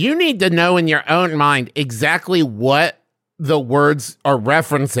 you need to know in your own mind exactly what the words are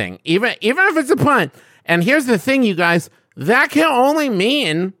referencing, even if it's a pun. And here's the thing, you guys, that can only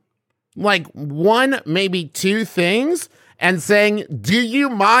mean like one, maybe two things. And saying, do you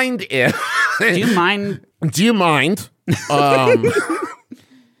mind if? Do you mind? Do you mind?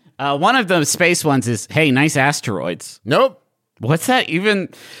 One of the space ones is, hey, nice asteroids. Nope. What's that even?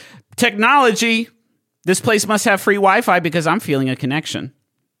 Technology. This place must have free Wi-Fi because I'm feeling a connection.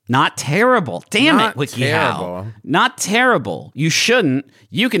 Not terrible. Damn it, WikiHow. Not terrible. You shouldn't.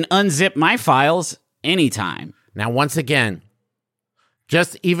 You can unzip my files anytime. Now, once again,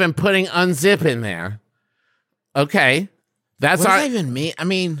 just even putting unzip in there. Okay. What does that even mean? I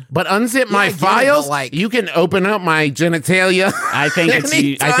mean, but unzip my files. You can open up my genitalia. I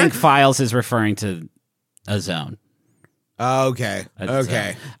think files is referring to a zone. Okay.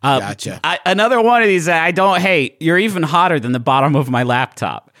 Okay. Gotcha. Another one of these that I don't hate. You're even hotter than the bottom of my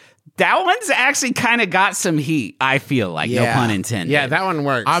laptop. That one's actually kind of got some heat, I feel like. Yeah. No pun intended. Yeah, that one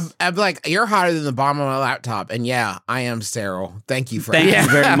works. I'm like, you're hotter than the bottom of my laptop. And yeah, I am sterile. Thank you for Thank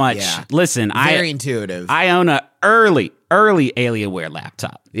you very much. Yeah. Listen, very intuitive. I own a early Alienware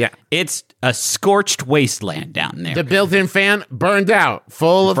laptop. Yeah. It's a scorched wasteland down there. The built-in fan burned out,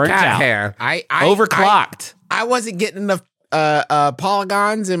 full of cat hair. Overclocked. I wasn't getting enough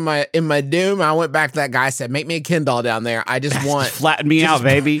polygons in my Doom. I went back to that guy, said, make me a Ken doll down there. I just want flatten me out,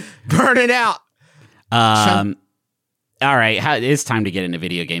 baby. Burn it out. All right, it's time to get into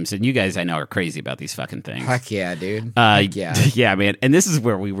video games, and you guys I know are crazy about these fucking things. Heck yeah, dude. Heck yeah. Yeah, man. And this is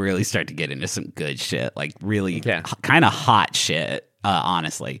where we really start to get into some good shit, like really kind of hot shit.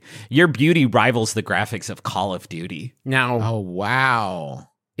 honestly. Your beauty rivals the graphics of Call of Duty. Now, Oh, wow.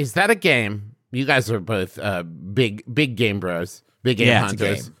 is that a game? You guys are both big game bros, big game Yeah, it's a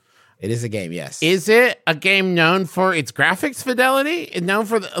hunters. Game. It is a game, yes. Is it a game known for its graphics fidelity? It's known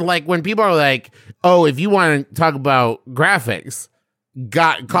for like when people are like, "Oh, if you want to talk about graphics,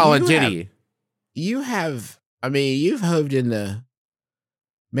 got Call of Duty." You've hoved in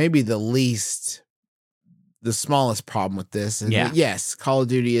maybe the smallest problem with this. And yes, Call of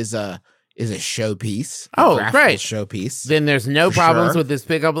Duty is a showpiece. Oh, graphical great. showpiece. Then there's no For problems sure. with this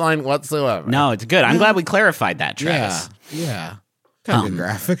pickup line whatsoever. No, it's good. I'm glad we clarified that, Travis. Yeah. Kind of good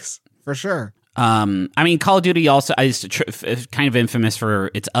graphics, for sure. I mean, Call of Duty also is kind of infamous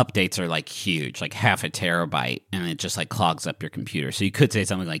for its updates are like huge, like half a terabyte, and it just like clogs up your computer. So you could say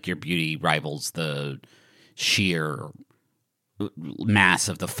something like your beauty rivals the sheer mass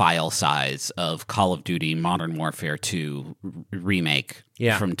of the file size of Call of Duty Modern Warfare 2 remake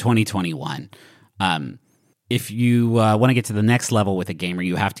from 2021. If you want to get to the next level with a gamer,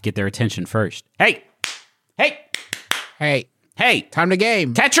 you have to get their attention first. Hey! Time to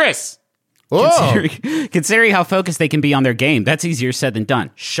game. Tetris! Whoa. Considering how focused they can be on their game, that's easier said than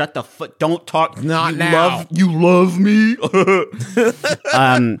done. Shut the foot. Don't talk. Not you now. You love me.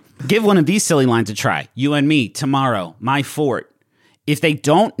 Give one of these silly lines a try. You and me, tomorrow, my fort. If they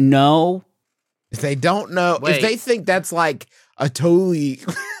don't know. If they Wait. think that's like a totally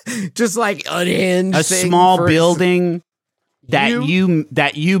just like unhinged A thing small for- building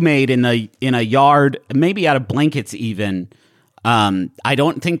that you made in a yard, maybe out of blankets even. I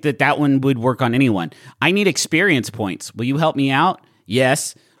don't think that one would work on anyone. I need experience points. Will you help me out?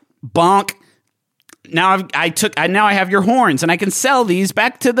 Yes. Bonk. Now I have your horns, and I can sell these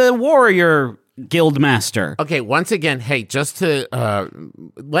back to the warrior guild master. Okay, once again, hey, just to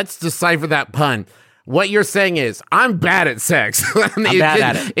let's decipher that pun. What you're saying is, I'm bad at sex. I'm bad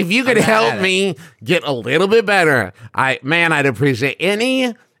at it. If you could help me get a little bit better, I'd appreciate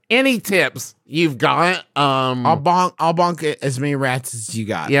any tips you've got. I'll bonk it as many rats as you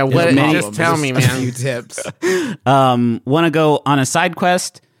got. Yeah, No problem. just tell me, A man. few tips. Want to go on a side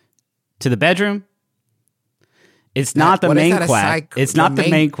quest to the bedroom? It's not the What is main that, a quest. side- It's the not the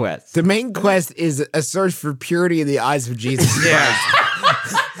main- main quest. The main quest is a search for purity in the eyes of Jesus Christ.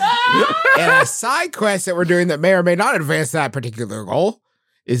 And a side quest that we're doing that may or may not advance that particular goal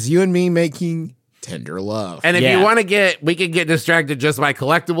is you and me making tender love. And if Yeah. you want to we can get distracted just by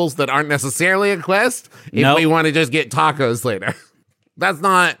collectibles that aren't necessarily a quest. If Nope. we want to just get tacos later,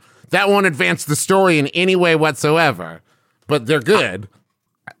 that won't advance the story in any way whatsoever. But they're good.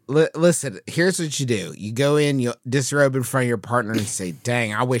 Listen, here's what you do. You go in, you disrobe in front of your partner and say,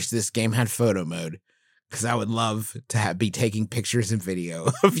 dang, I wish this game had photo mode because I would love to be taking pictures and video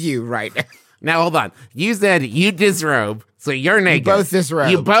of you right now. Now, hold on. You said you disrobe, so you're naked. both disrobe.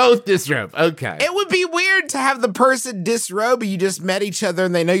 You both disrobe. Okay. It would be weird to have the person disrobe and you just met each other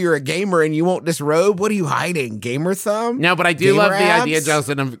and they know you're a gamer and you won't disrobe. What are you hiding? Gamer thumb? No, but I do Gamer love the abs? idea,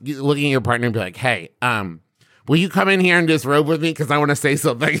 Justin, of looking at your partner and be like, hey, will you come in here and disrobe with me? Because I want to say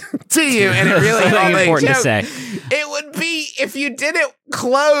something to you. And it really Something important to joke. say. It would be, if you did it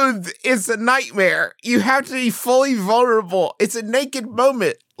clothed, it's a nightmare. You have to be fully vulnerable. It's a naked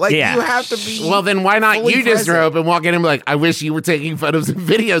moment. Like, Yeah. you have to be. Well, then why not fully you present. disrobe and walk in and be like, I wish you were taking photos and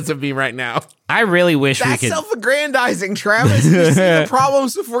videos of me right now. I really wish That's we could self-aggrandizing, Travis. You see the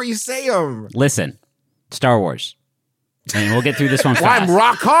problems before you say them. listen. Star Wars. And we'll get through this one Well, fast. I'm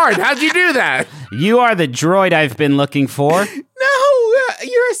rock hard. How'd you do that? You are the droid I've been looking for.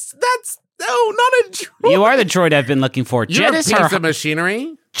 No, not a droid. You are the droid I've been looking for. You're a piece of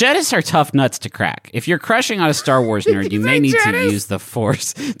machinery. Jedis are tough nuts to crack. If you're crushing on a Star Wars nerd, you may need to use the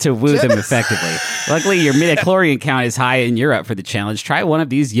Force to woo them effectively. Luckily, your midichlorian count is high and you're up for the challenge. Try one of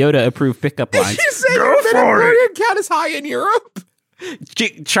these Yoda-approved pickup lines. Did you say your midichlorian count is high in Europe?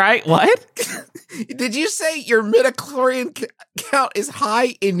 Try what? Did you say your midichlorian count is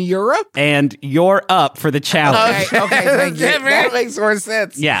high in Europe? And you're up for the challenge. Okay, thank you. That makes more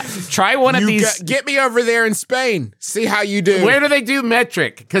sense. Yeah, try one of these. Get me over there in Spain. See how you do. Where do they do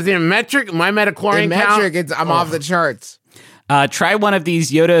metric? Because in metric, my metachlorian in count. metric, I'm off the charts. Try one of these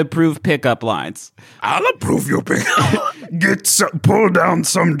Yoda-approved pickup lines. I'll approve your pickup. Pull down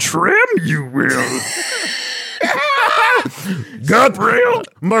some trim, you will. Gut real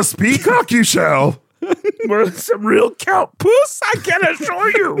must peacock you shall. With some real count puss, I can assure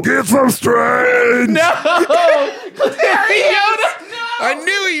you. Get some strength. No, I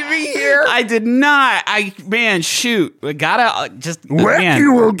knew he'd be here. I did not. Shoot. We gotta just Wet man.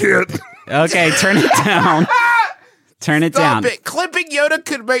 you will get. Okay, turn it down. Turn it Stop down. it. Clipping Yoda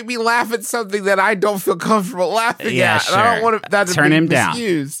could make me laugh at something that I don't feel comfortable laughing Yeah, at. sure. And I don't want that to Turn be him down.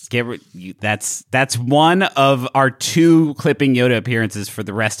 misused. That's one of our 2 Clipping Yoda appearances for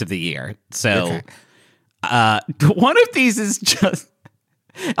the rest of the year. So, one of these is just.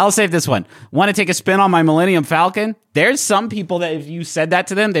 I'll save this one. Want to take a spin on my Millennium Falcon? There's some people that if you said that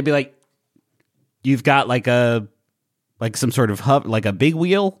to them, they'd be like, "You've got like some sort of like a big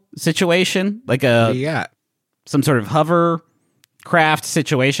wheel situation, like What do you got? some sort of hovercraft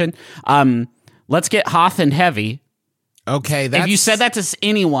situation." Let's get Hoth and Heavy. Okay, that's... If you said that to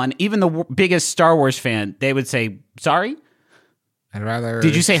anyone, even the biggest Star Wars fan, they would say, "Sorry." I'd rather...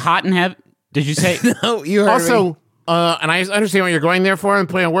 Did you say hot and heavy? Did you say... No, you heard Also, me. and I understand what you're going there for and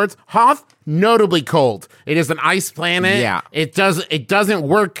play on words. Hoth, notably cold. It is an ice planet. Yeah. It doesn't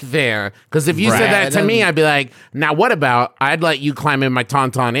work there. Because if you Right. said that It to me, doesn't- I'd be like, now what about I'd let you climb in my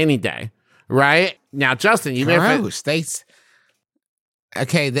Tauntaun any day. Right? Now, Justin, you may have... Gross.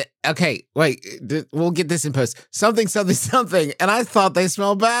 Okay, wait. We'll get this in post. Something, and I thought they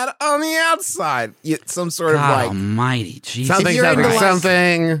smell bad on the outside. Some sort of God like... almighty, Jesus. Something, If you're into, like-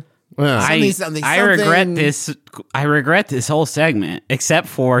 something. Well, something. I regret this. I regret this whole segment, except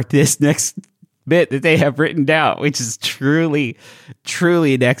for this next bit that they have written down, which is truly,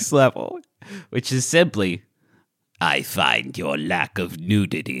 truly next level. Which is simply, I find your lack of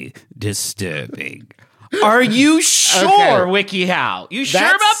nudity disturbing. Are you sure, WikiHow? You sure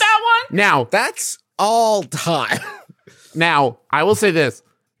That's- about that one? now, That's all time. Now, I will say this.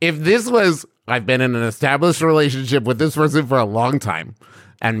 If this was, I've been in an established relationship with this person for a long time,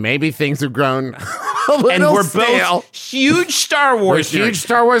 and maybe things have grown a little And we're stale. both huge Star We're Wars huge nerds.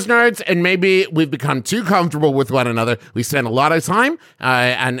 Star Wars nerds, and maybe we've become too comfortable with one another. We spend a lot of time,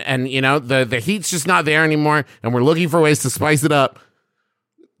 and you know the heat's just not there anymore, and we're looking for ways to spice it up.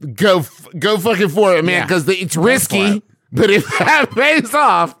 Go fucking for it, man, because it's risky. But if that pays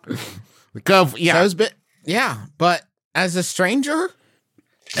off, yeah. Yeah, but as a stranger,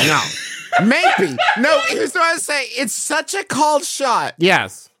 no, maybe no. Here's what I say: it's such a called shot.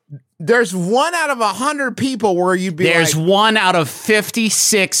 Yes. There's 1 out of 100 people where you'd be There's like, 1 out of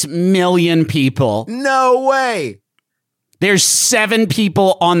 56 million people. no way. There's 7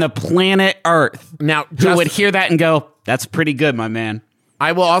 people on the planet Earth Now, who would hear that and go, "That's pretty good, my man."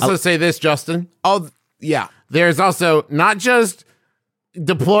 I will also say this, Justin. Oh, yeah. There's also not just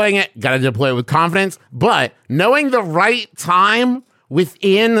deploying it, got to deploy it with confidence, but knowing the right time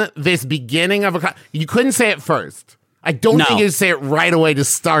within this beginning of you couldn't say it first. I don't No. think you'd say it right away to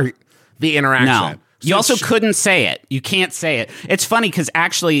start the interaction. No. You also couldn't say it. You can't say it. It's funny because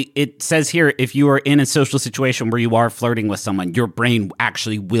actually it says here if you are in a social situation where you are flirting with someone, your brain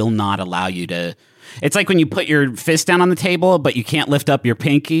actually will not allow you to. It's like when you put your fist down on the table, but you can't lift up your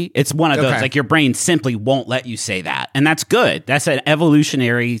pinky. It's one of those. Okay. Like your brain simply won't let you say that. And that's good. That's an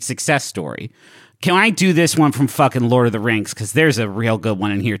evolutionary success story. Can I do this one from fucking Lord of the Rings? Because there's a real good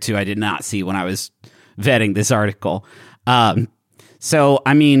one in here too. I did not see when I was vetting this article. So,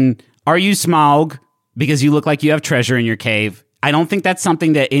 I mean, are you Smaug because you look like you have treasure in your cave? I don't think that's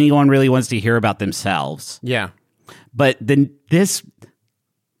something that anyone really wants to hear about themselves. Yeah. But then this,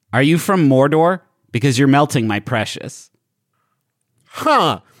 are you from Mordor because you're melting my precious?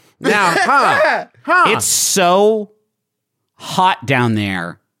 Huh. Now, huh. It's so hot down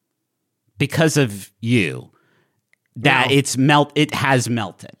there because of you that it has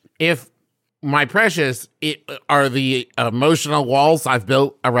melted. If my precious are the emotional walls I've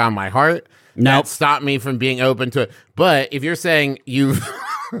built around my heart that stop me from being open to it. But if you're saying you've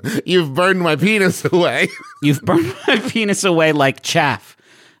burned my penis away. You've burned my penis away like chaff.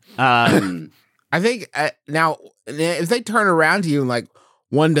 I think now if they turn around to you and like,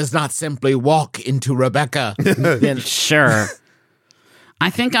 one does not simply walk into Rebecca, then sure. I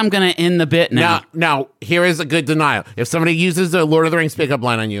think I'm going to end the bit now. Now, here is a good denial. If somebody uses the Lord of the Rings pickup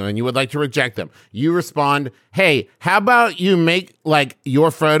line on you and you would like to reject them, you respond, hey, how about you make like your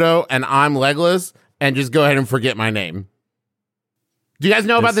Frodo and I'm Legolas and just go ahead and forget my name? Do you guys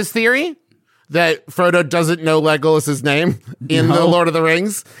know about this theory? That Frodo doesn't know Legolas's name in the Lord of the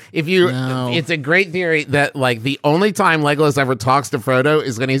Rings. It's a great theory that like the only time Legolas ever talks to Frodo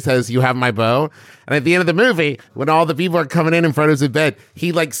is when he says, "You have my bow." And at the end of the movie, when all the people are coming in and Frodo's in bed,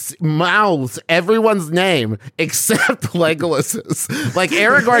 he like mouths everyone's name except Legolas's. Like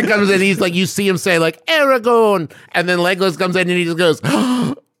Aragorn comes in, he's like, you see him say like Aragorn, and then Legolas comes in and he just goes.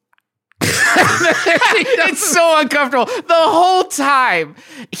 It's so uncomfortable. The whole time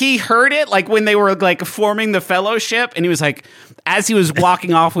he heard it, like when they were like forming the fellowship, and he was like, as he was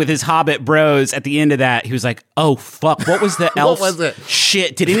walking off with his Hobbit bros at the end of that, he was like, "Oh fuck, what was the elf? was it?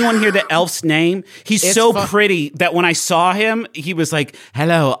 Shit, did anyone hear the elf's name? He's It's so fu- pretty that when I saw him, he was like,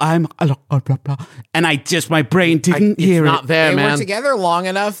 "Hello, I'm," and my brain didn't hear Not it. there, They were man. together long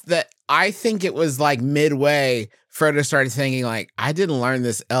enough that I think it was like midway. Frodo started thinking like, I didn't learn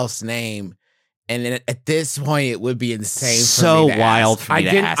this elf's name, and then at this point, it would be insane. So for me to wild ask. for me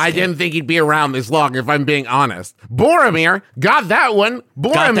to ask I it. didn't think he'd be around this long, if I'm being honest. Boromir, got that one.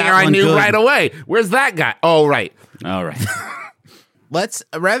 Boromir, that I one knew good. right away. Where's that guy? Oh, right. All right. Let's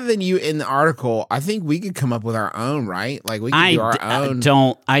rather than you in the article, I think we could come up with our own, right? Like we could do our own.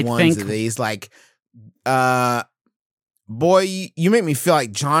 I ones think of these, like, boy, you make me feel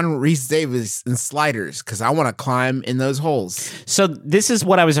like John Rhys Davis in Sliders because I want to climb in those holes. so. This is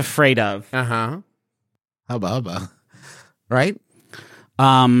what I was afraid of. Hubba hubba, right?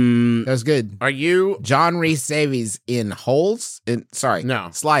 Um, That was good. Are you? John Rhys Davies in holes. No.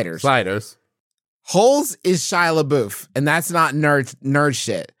 Sliders. Sliders. Holes is Shia LaBeouf, and that's not nerd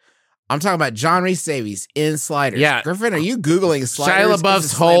shit. I'm talking about John Rhys Davies in Sliders. Yeah. Griffin, are you googling Sliders? Shia Is LaBeouf's it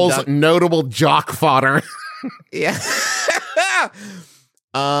slam holes, dunk? notable jock fodder. Yeah.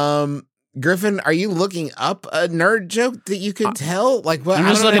 Griffin, are you looking up a nerd joke that you can tell? Like what? I'm I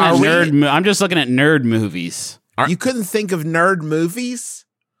just don't looking know, at are we- I'm just looking at nerd movies. You couldn't think of nerd movies?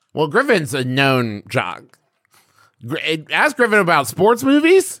 Well, Griffin's a known jock. Ask Griffin about sports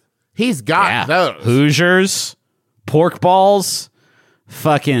movies. He's got those. Hoosiers, pork balls,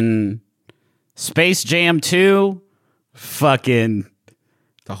 fucking Space Jam 2, fucking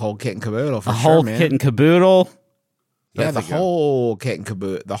The whole kit and caboodle for the sure, whole man. kit and caboodle. Yeah, the whole kit and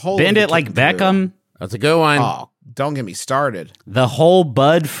caboodle. The whole Bend of the it kit like and caboodle. Beckham. That's a good one. Oh, don't get me started. The whole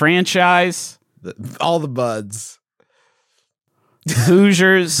Bud franchise. All the buds.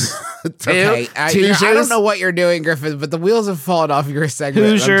 Hoosiers. Okay, I don't know what you're doing, Griffin, but the wheels have fallen off your segment.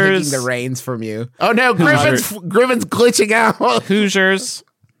 I'm Hoosiers. taking the reins from you. Oh no, Griffin's glitching out. Hoosiers.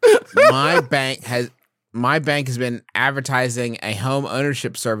 My bank has been advertising a home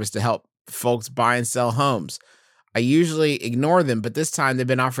ownership service to help folks buy and sell homes. I usually ignore them, but this time they've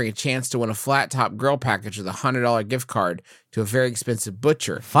been offering a chance to win a flat top grill package with a $100 gift card to a very expensive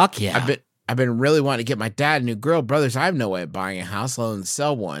butcher. Fuck yeah. I've been really wanting to get my dad a new grill. Brothers, I have no way of buying a house, let alone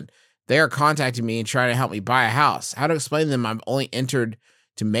sell one. They are contacting me and trying to help me buy a house. How to explain to them I'm only entered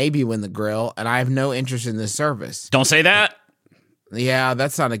to maybe win the grill, and I have no interest in this service. Don't say that. Yeah,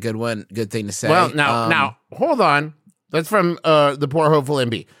 that's not a good thing to say. Well, now hold on. That's from the Poor Hopeful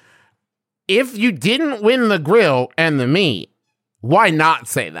MB. If you didn't win the grill and the meat, why not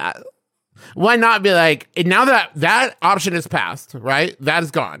say that? Why not be like, now that option is passed, right? That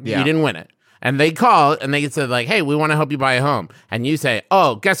is gone. Yeah. You didn't win it. And they call and they said like, hey, we want to help you buy a home. And you say,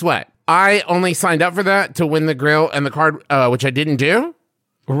 oh, guess what? I only signed up for that to win the grill and the card, which I didn't do.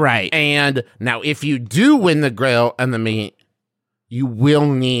 Right. And now if you do win the grill and the meat, you will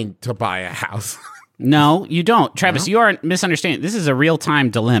need to buy a house. No, you don't. Travis, you are misunderstanding. This is a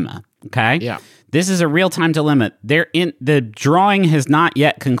real-time dilemma, okay? Yeah. This is a real-time dilemma. The drawing has not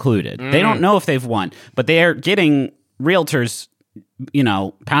yet concluded. They don't know if they've won, but they are getting realtors,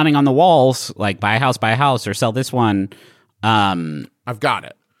 pounding on the walls, like buy a house, or sell this one. I've got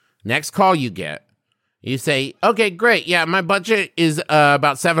it. Next call you get, you say, okay, great. Yeah, my budget is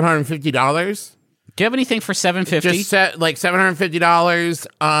about $750. Do you have anything for $750? Just set like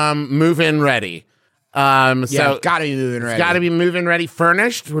 $750. Move-in ready. So yeah, gotta be moving ready. Got to be move-in ready.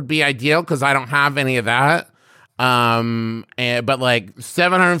 Furnished would be ideal because I don't have any of that. But like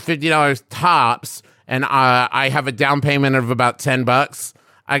 $750 tops, and I have a down payment of about $10.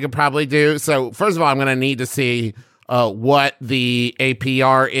 I could probably do. So first of all, I'm going to need to see what the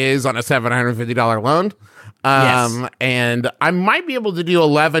APR is on a $750 loan. Yes. And I might be able to do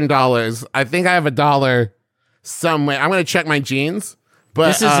 $11. I think I have $1 somewhere. I'm going to check my jeans. But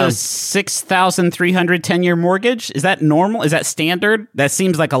this is a 6,300 10-year mortgage. Is that normal? Is that standard? That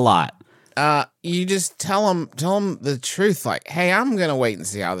seems like a lot. You just tell them the truth. Like, hey, I'm gonna wait and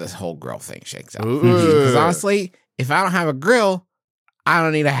see how this whole grill thing shakes out. Because honestly, if I don't have a grill, I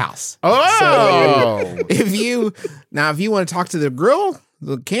don't need a house. Oh, so if you want to talk to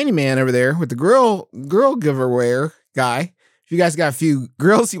the candy man over there with the grill giveaway guy. If you guys got a few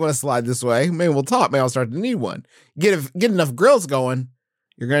grills you want to slide this way, maybe we'll talk. Maybe I'll start to need one. Get enough grills going.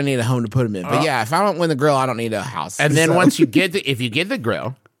 You're gonna need a home to put them in. But yeah, if I don't win the grill, I don't need a house. and then once you if you get the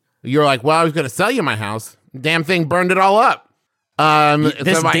grill, you're like, well, I was gonna sell you my house. Damn thing burned it all up.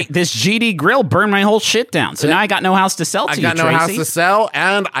 This GD grill burned my whole shit down. So now I got no house to sell to you, I got no house to sell,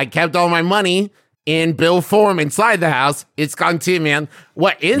 and I kept all my money in bill form inside the house. It's gone too, man.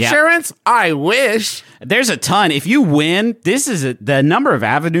 What, insurance? Yeah. I wish. There's a ton. If you win, the number of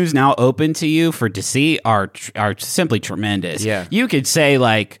avenues now open to you for deceit are simply tremendous. Yeah. You could say,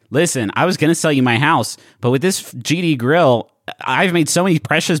 like, listen, I was going to sell you my house, but with this GD grill, I've made so many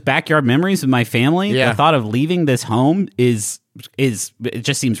precious backyard memories with my family. Yeah. The thought of leaving this home it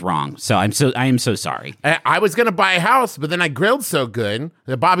just seems wrong. So I am so sorry. I was going to buy a house, but then I grilled so good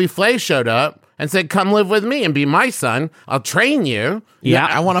that Bobby Flay showed up and said, come live with me and be my son. I'll train you. Yeah.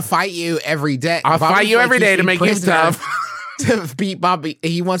 I want to fight you every day. I'll fight you every day to make you tough. To beat Bobby.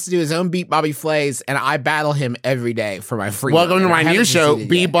 He wants to do his own Beat Bobby Flays, and I battle him every day for my freedom. Welcome to my new show,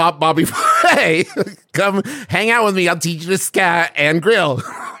 Bebop Bobby Flay. Come hang out with me. I'll teach you to scat and grill.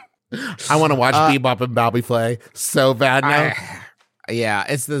 I want to watch Bebop and Bobby Flay so bad now. Yeah,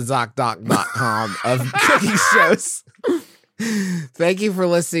 it's the ZocDoc.com of cooking shows. Thank you for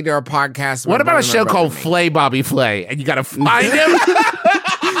listening to our podcast. What about a show called Flay Bobby Flay? And you got to find him?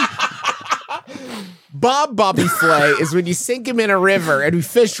 Bobby Flay is when you sink him in a river and we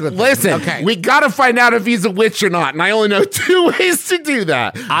fish with him. Listen, okay. We got to find out if he's a witch or not. And I only know 2 ways to do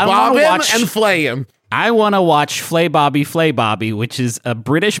that. Bob him and flay him. I want to watch Flay Bobby, which is a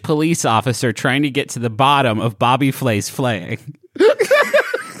British police officer trying to get to the bottom of Bobby Flay's flaying.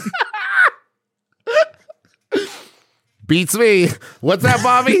 Beats me. What's that,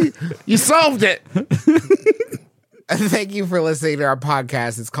 Bobby? You solved it. Thank you for listening to our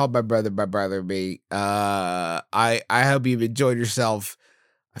podcast. It's called My Brother, Me. I hope you've enjoyed yourself.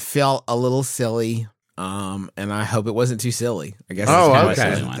 I felt a little silly, and I hope it wasn't too silly. I guess that's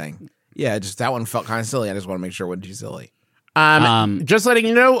kind of thing. Yeah, just that one felt kind of silly. I just want to make sure it wasn't too silly. Just letting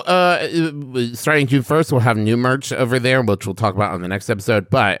you know, starting June 1st, we'll have new merch over there, which we'll talk about on the next episode.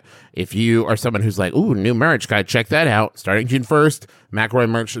 But if you are someone who's like, ooh, new merch, gotta check that out. Starting June 1st,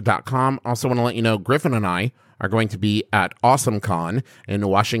 McElroymerch.com. Also want to let you know, Griffin and I are going to be at AwesomeCon in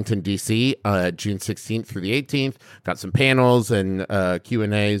Washington, D.C., June 16th through the 18th. Got some panels and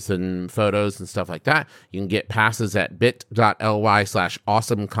Q&As and photos and stuff like that. You can get passes at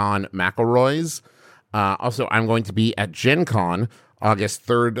bit.ly/AwesomeConMcElroys. Also, I'm going to be at Gen Con August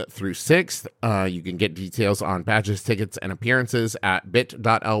 3rd through 6th. You can get details on badges, tickets, and appearances at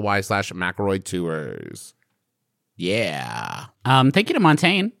bit.ly/McElroy Yeah. Thank you to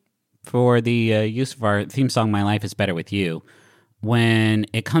Montaigne for the use of our theme song, My Life is Better With You. When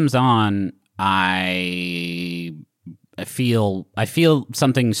it comes on, I feel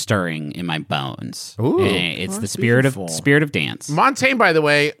something stirring in my bones. Ooh, it's the spirit of dance. Montaigne, by the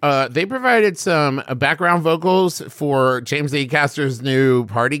way, they provided some background vocals for James A. Caster's new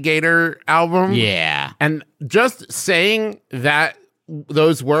Party Gator album. Yeah. And just saying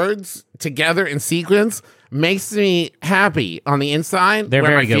those words together in sequence makes me happy on the inside. They're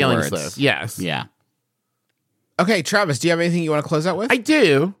very good feelings words. Live. Yes. Yeah. Okay, Travis, do you have anything you want to close out with? I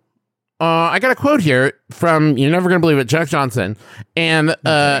do. I got a quote here from, you're never going to believe it, Jack Johnson. And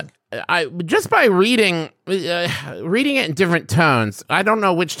I just by reading it in different tones, I don't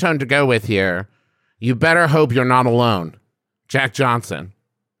know which tone to go with here. You better hope you're not alone. Jack Johnson.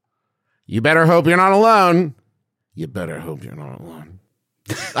 You better hope you're not alone. You better hope you're not alone.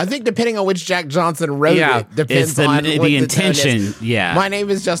 I think depending on which Jack Johnson wrote it depends on the intention. Yeah. My name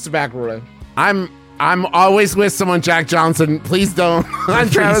is Justin McElroy. I'm always with someone, Jack Johnson. Please don't. I'm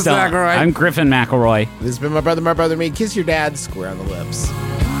Travis McElroy. I'm Griffin McElroy. This has been My Brother, Me. Kiss your dad square on the lips.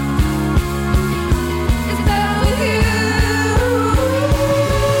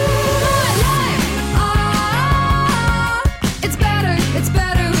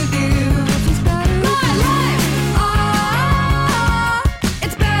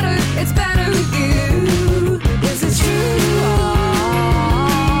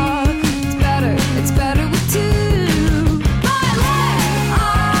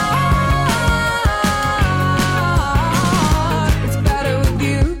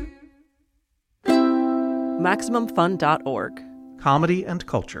 MaximumFun.org. Comedy and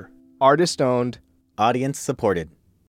culture. Artist owned. Audience supported.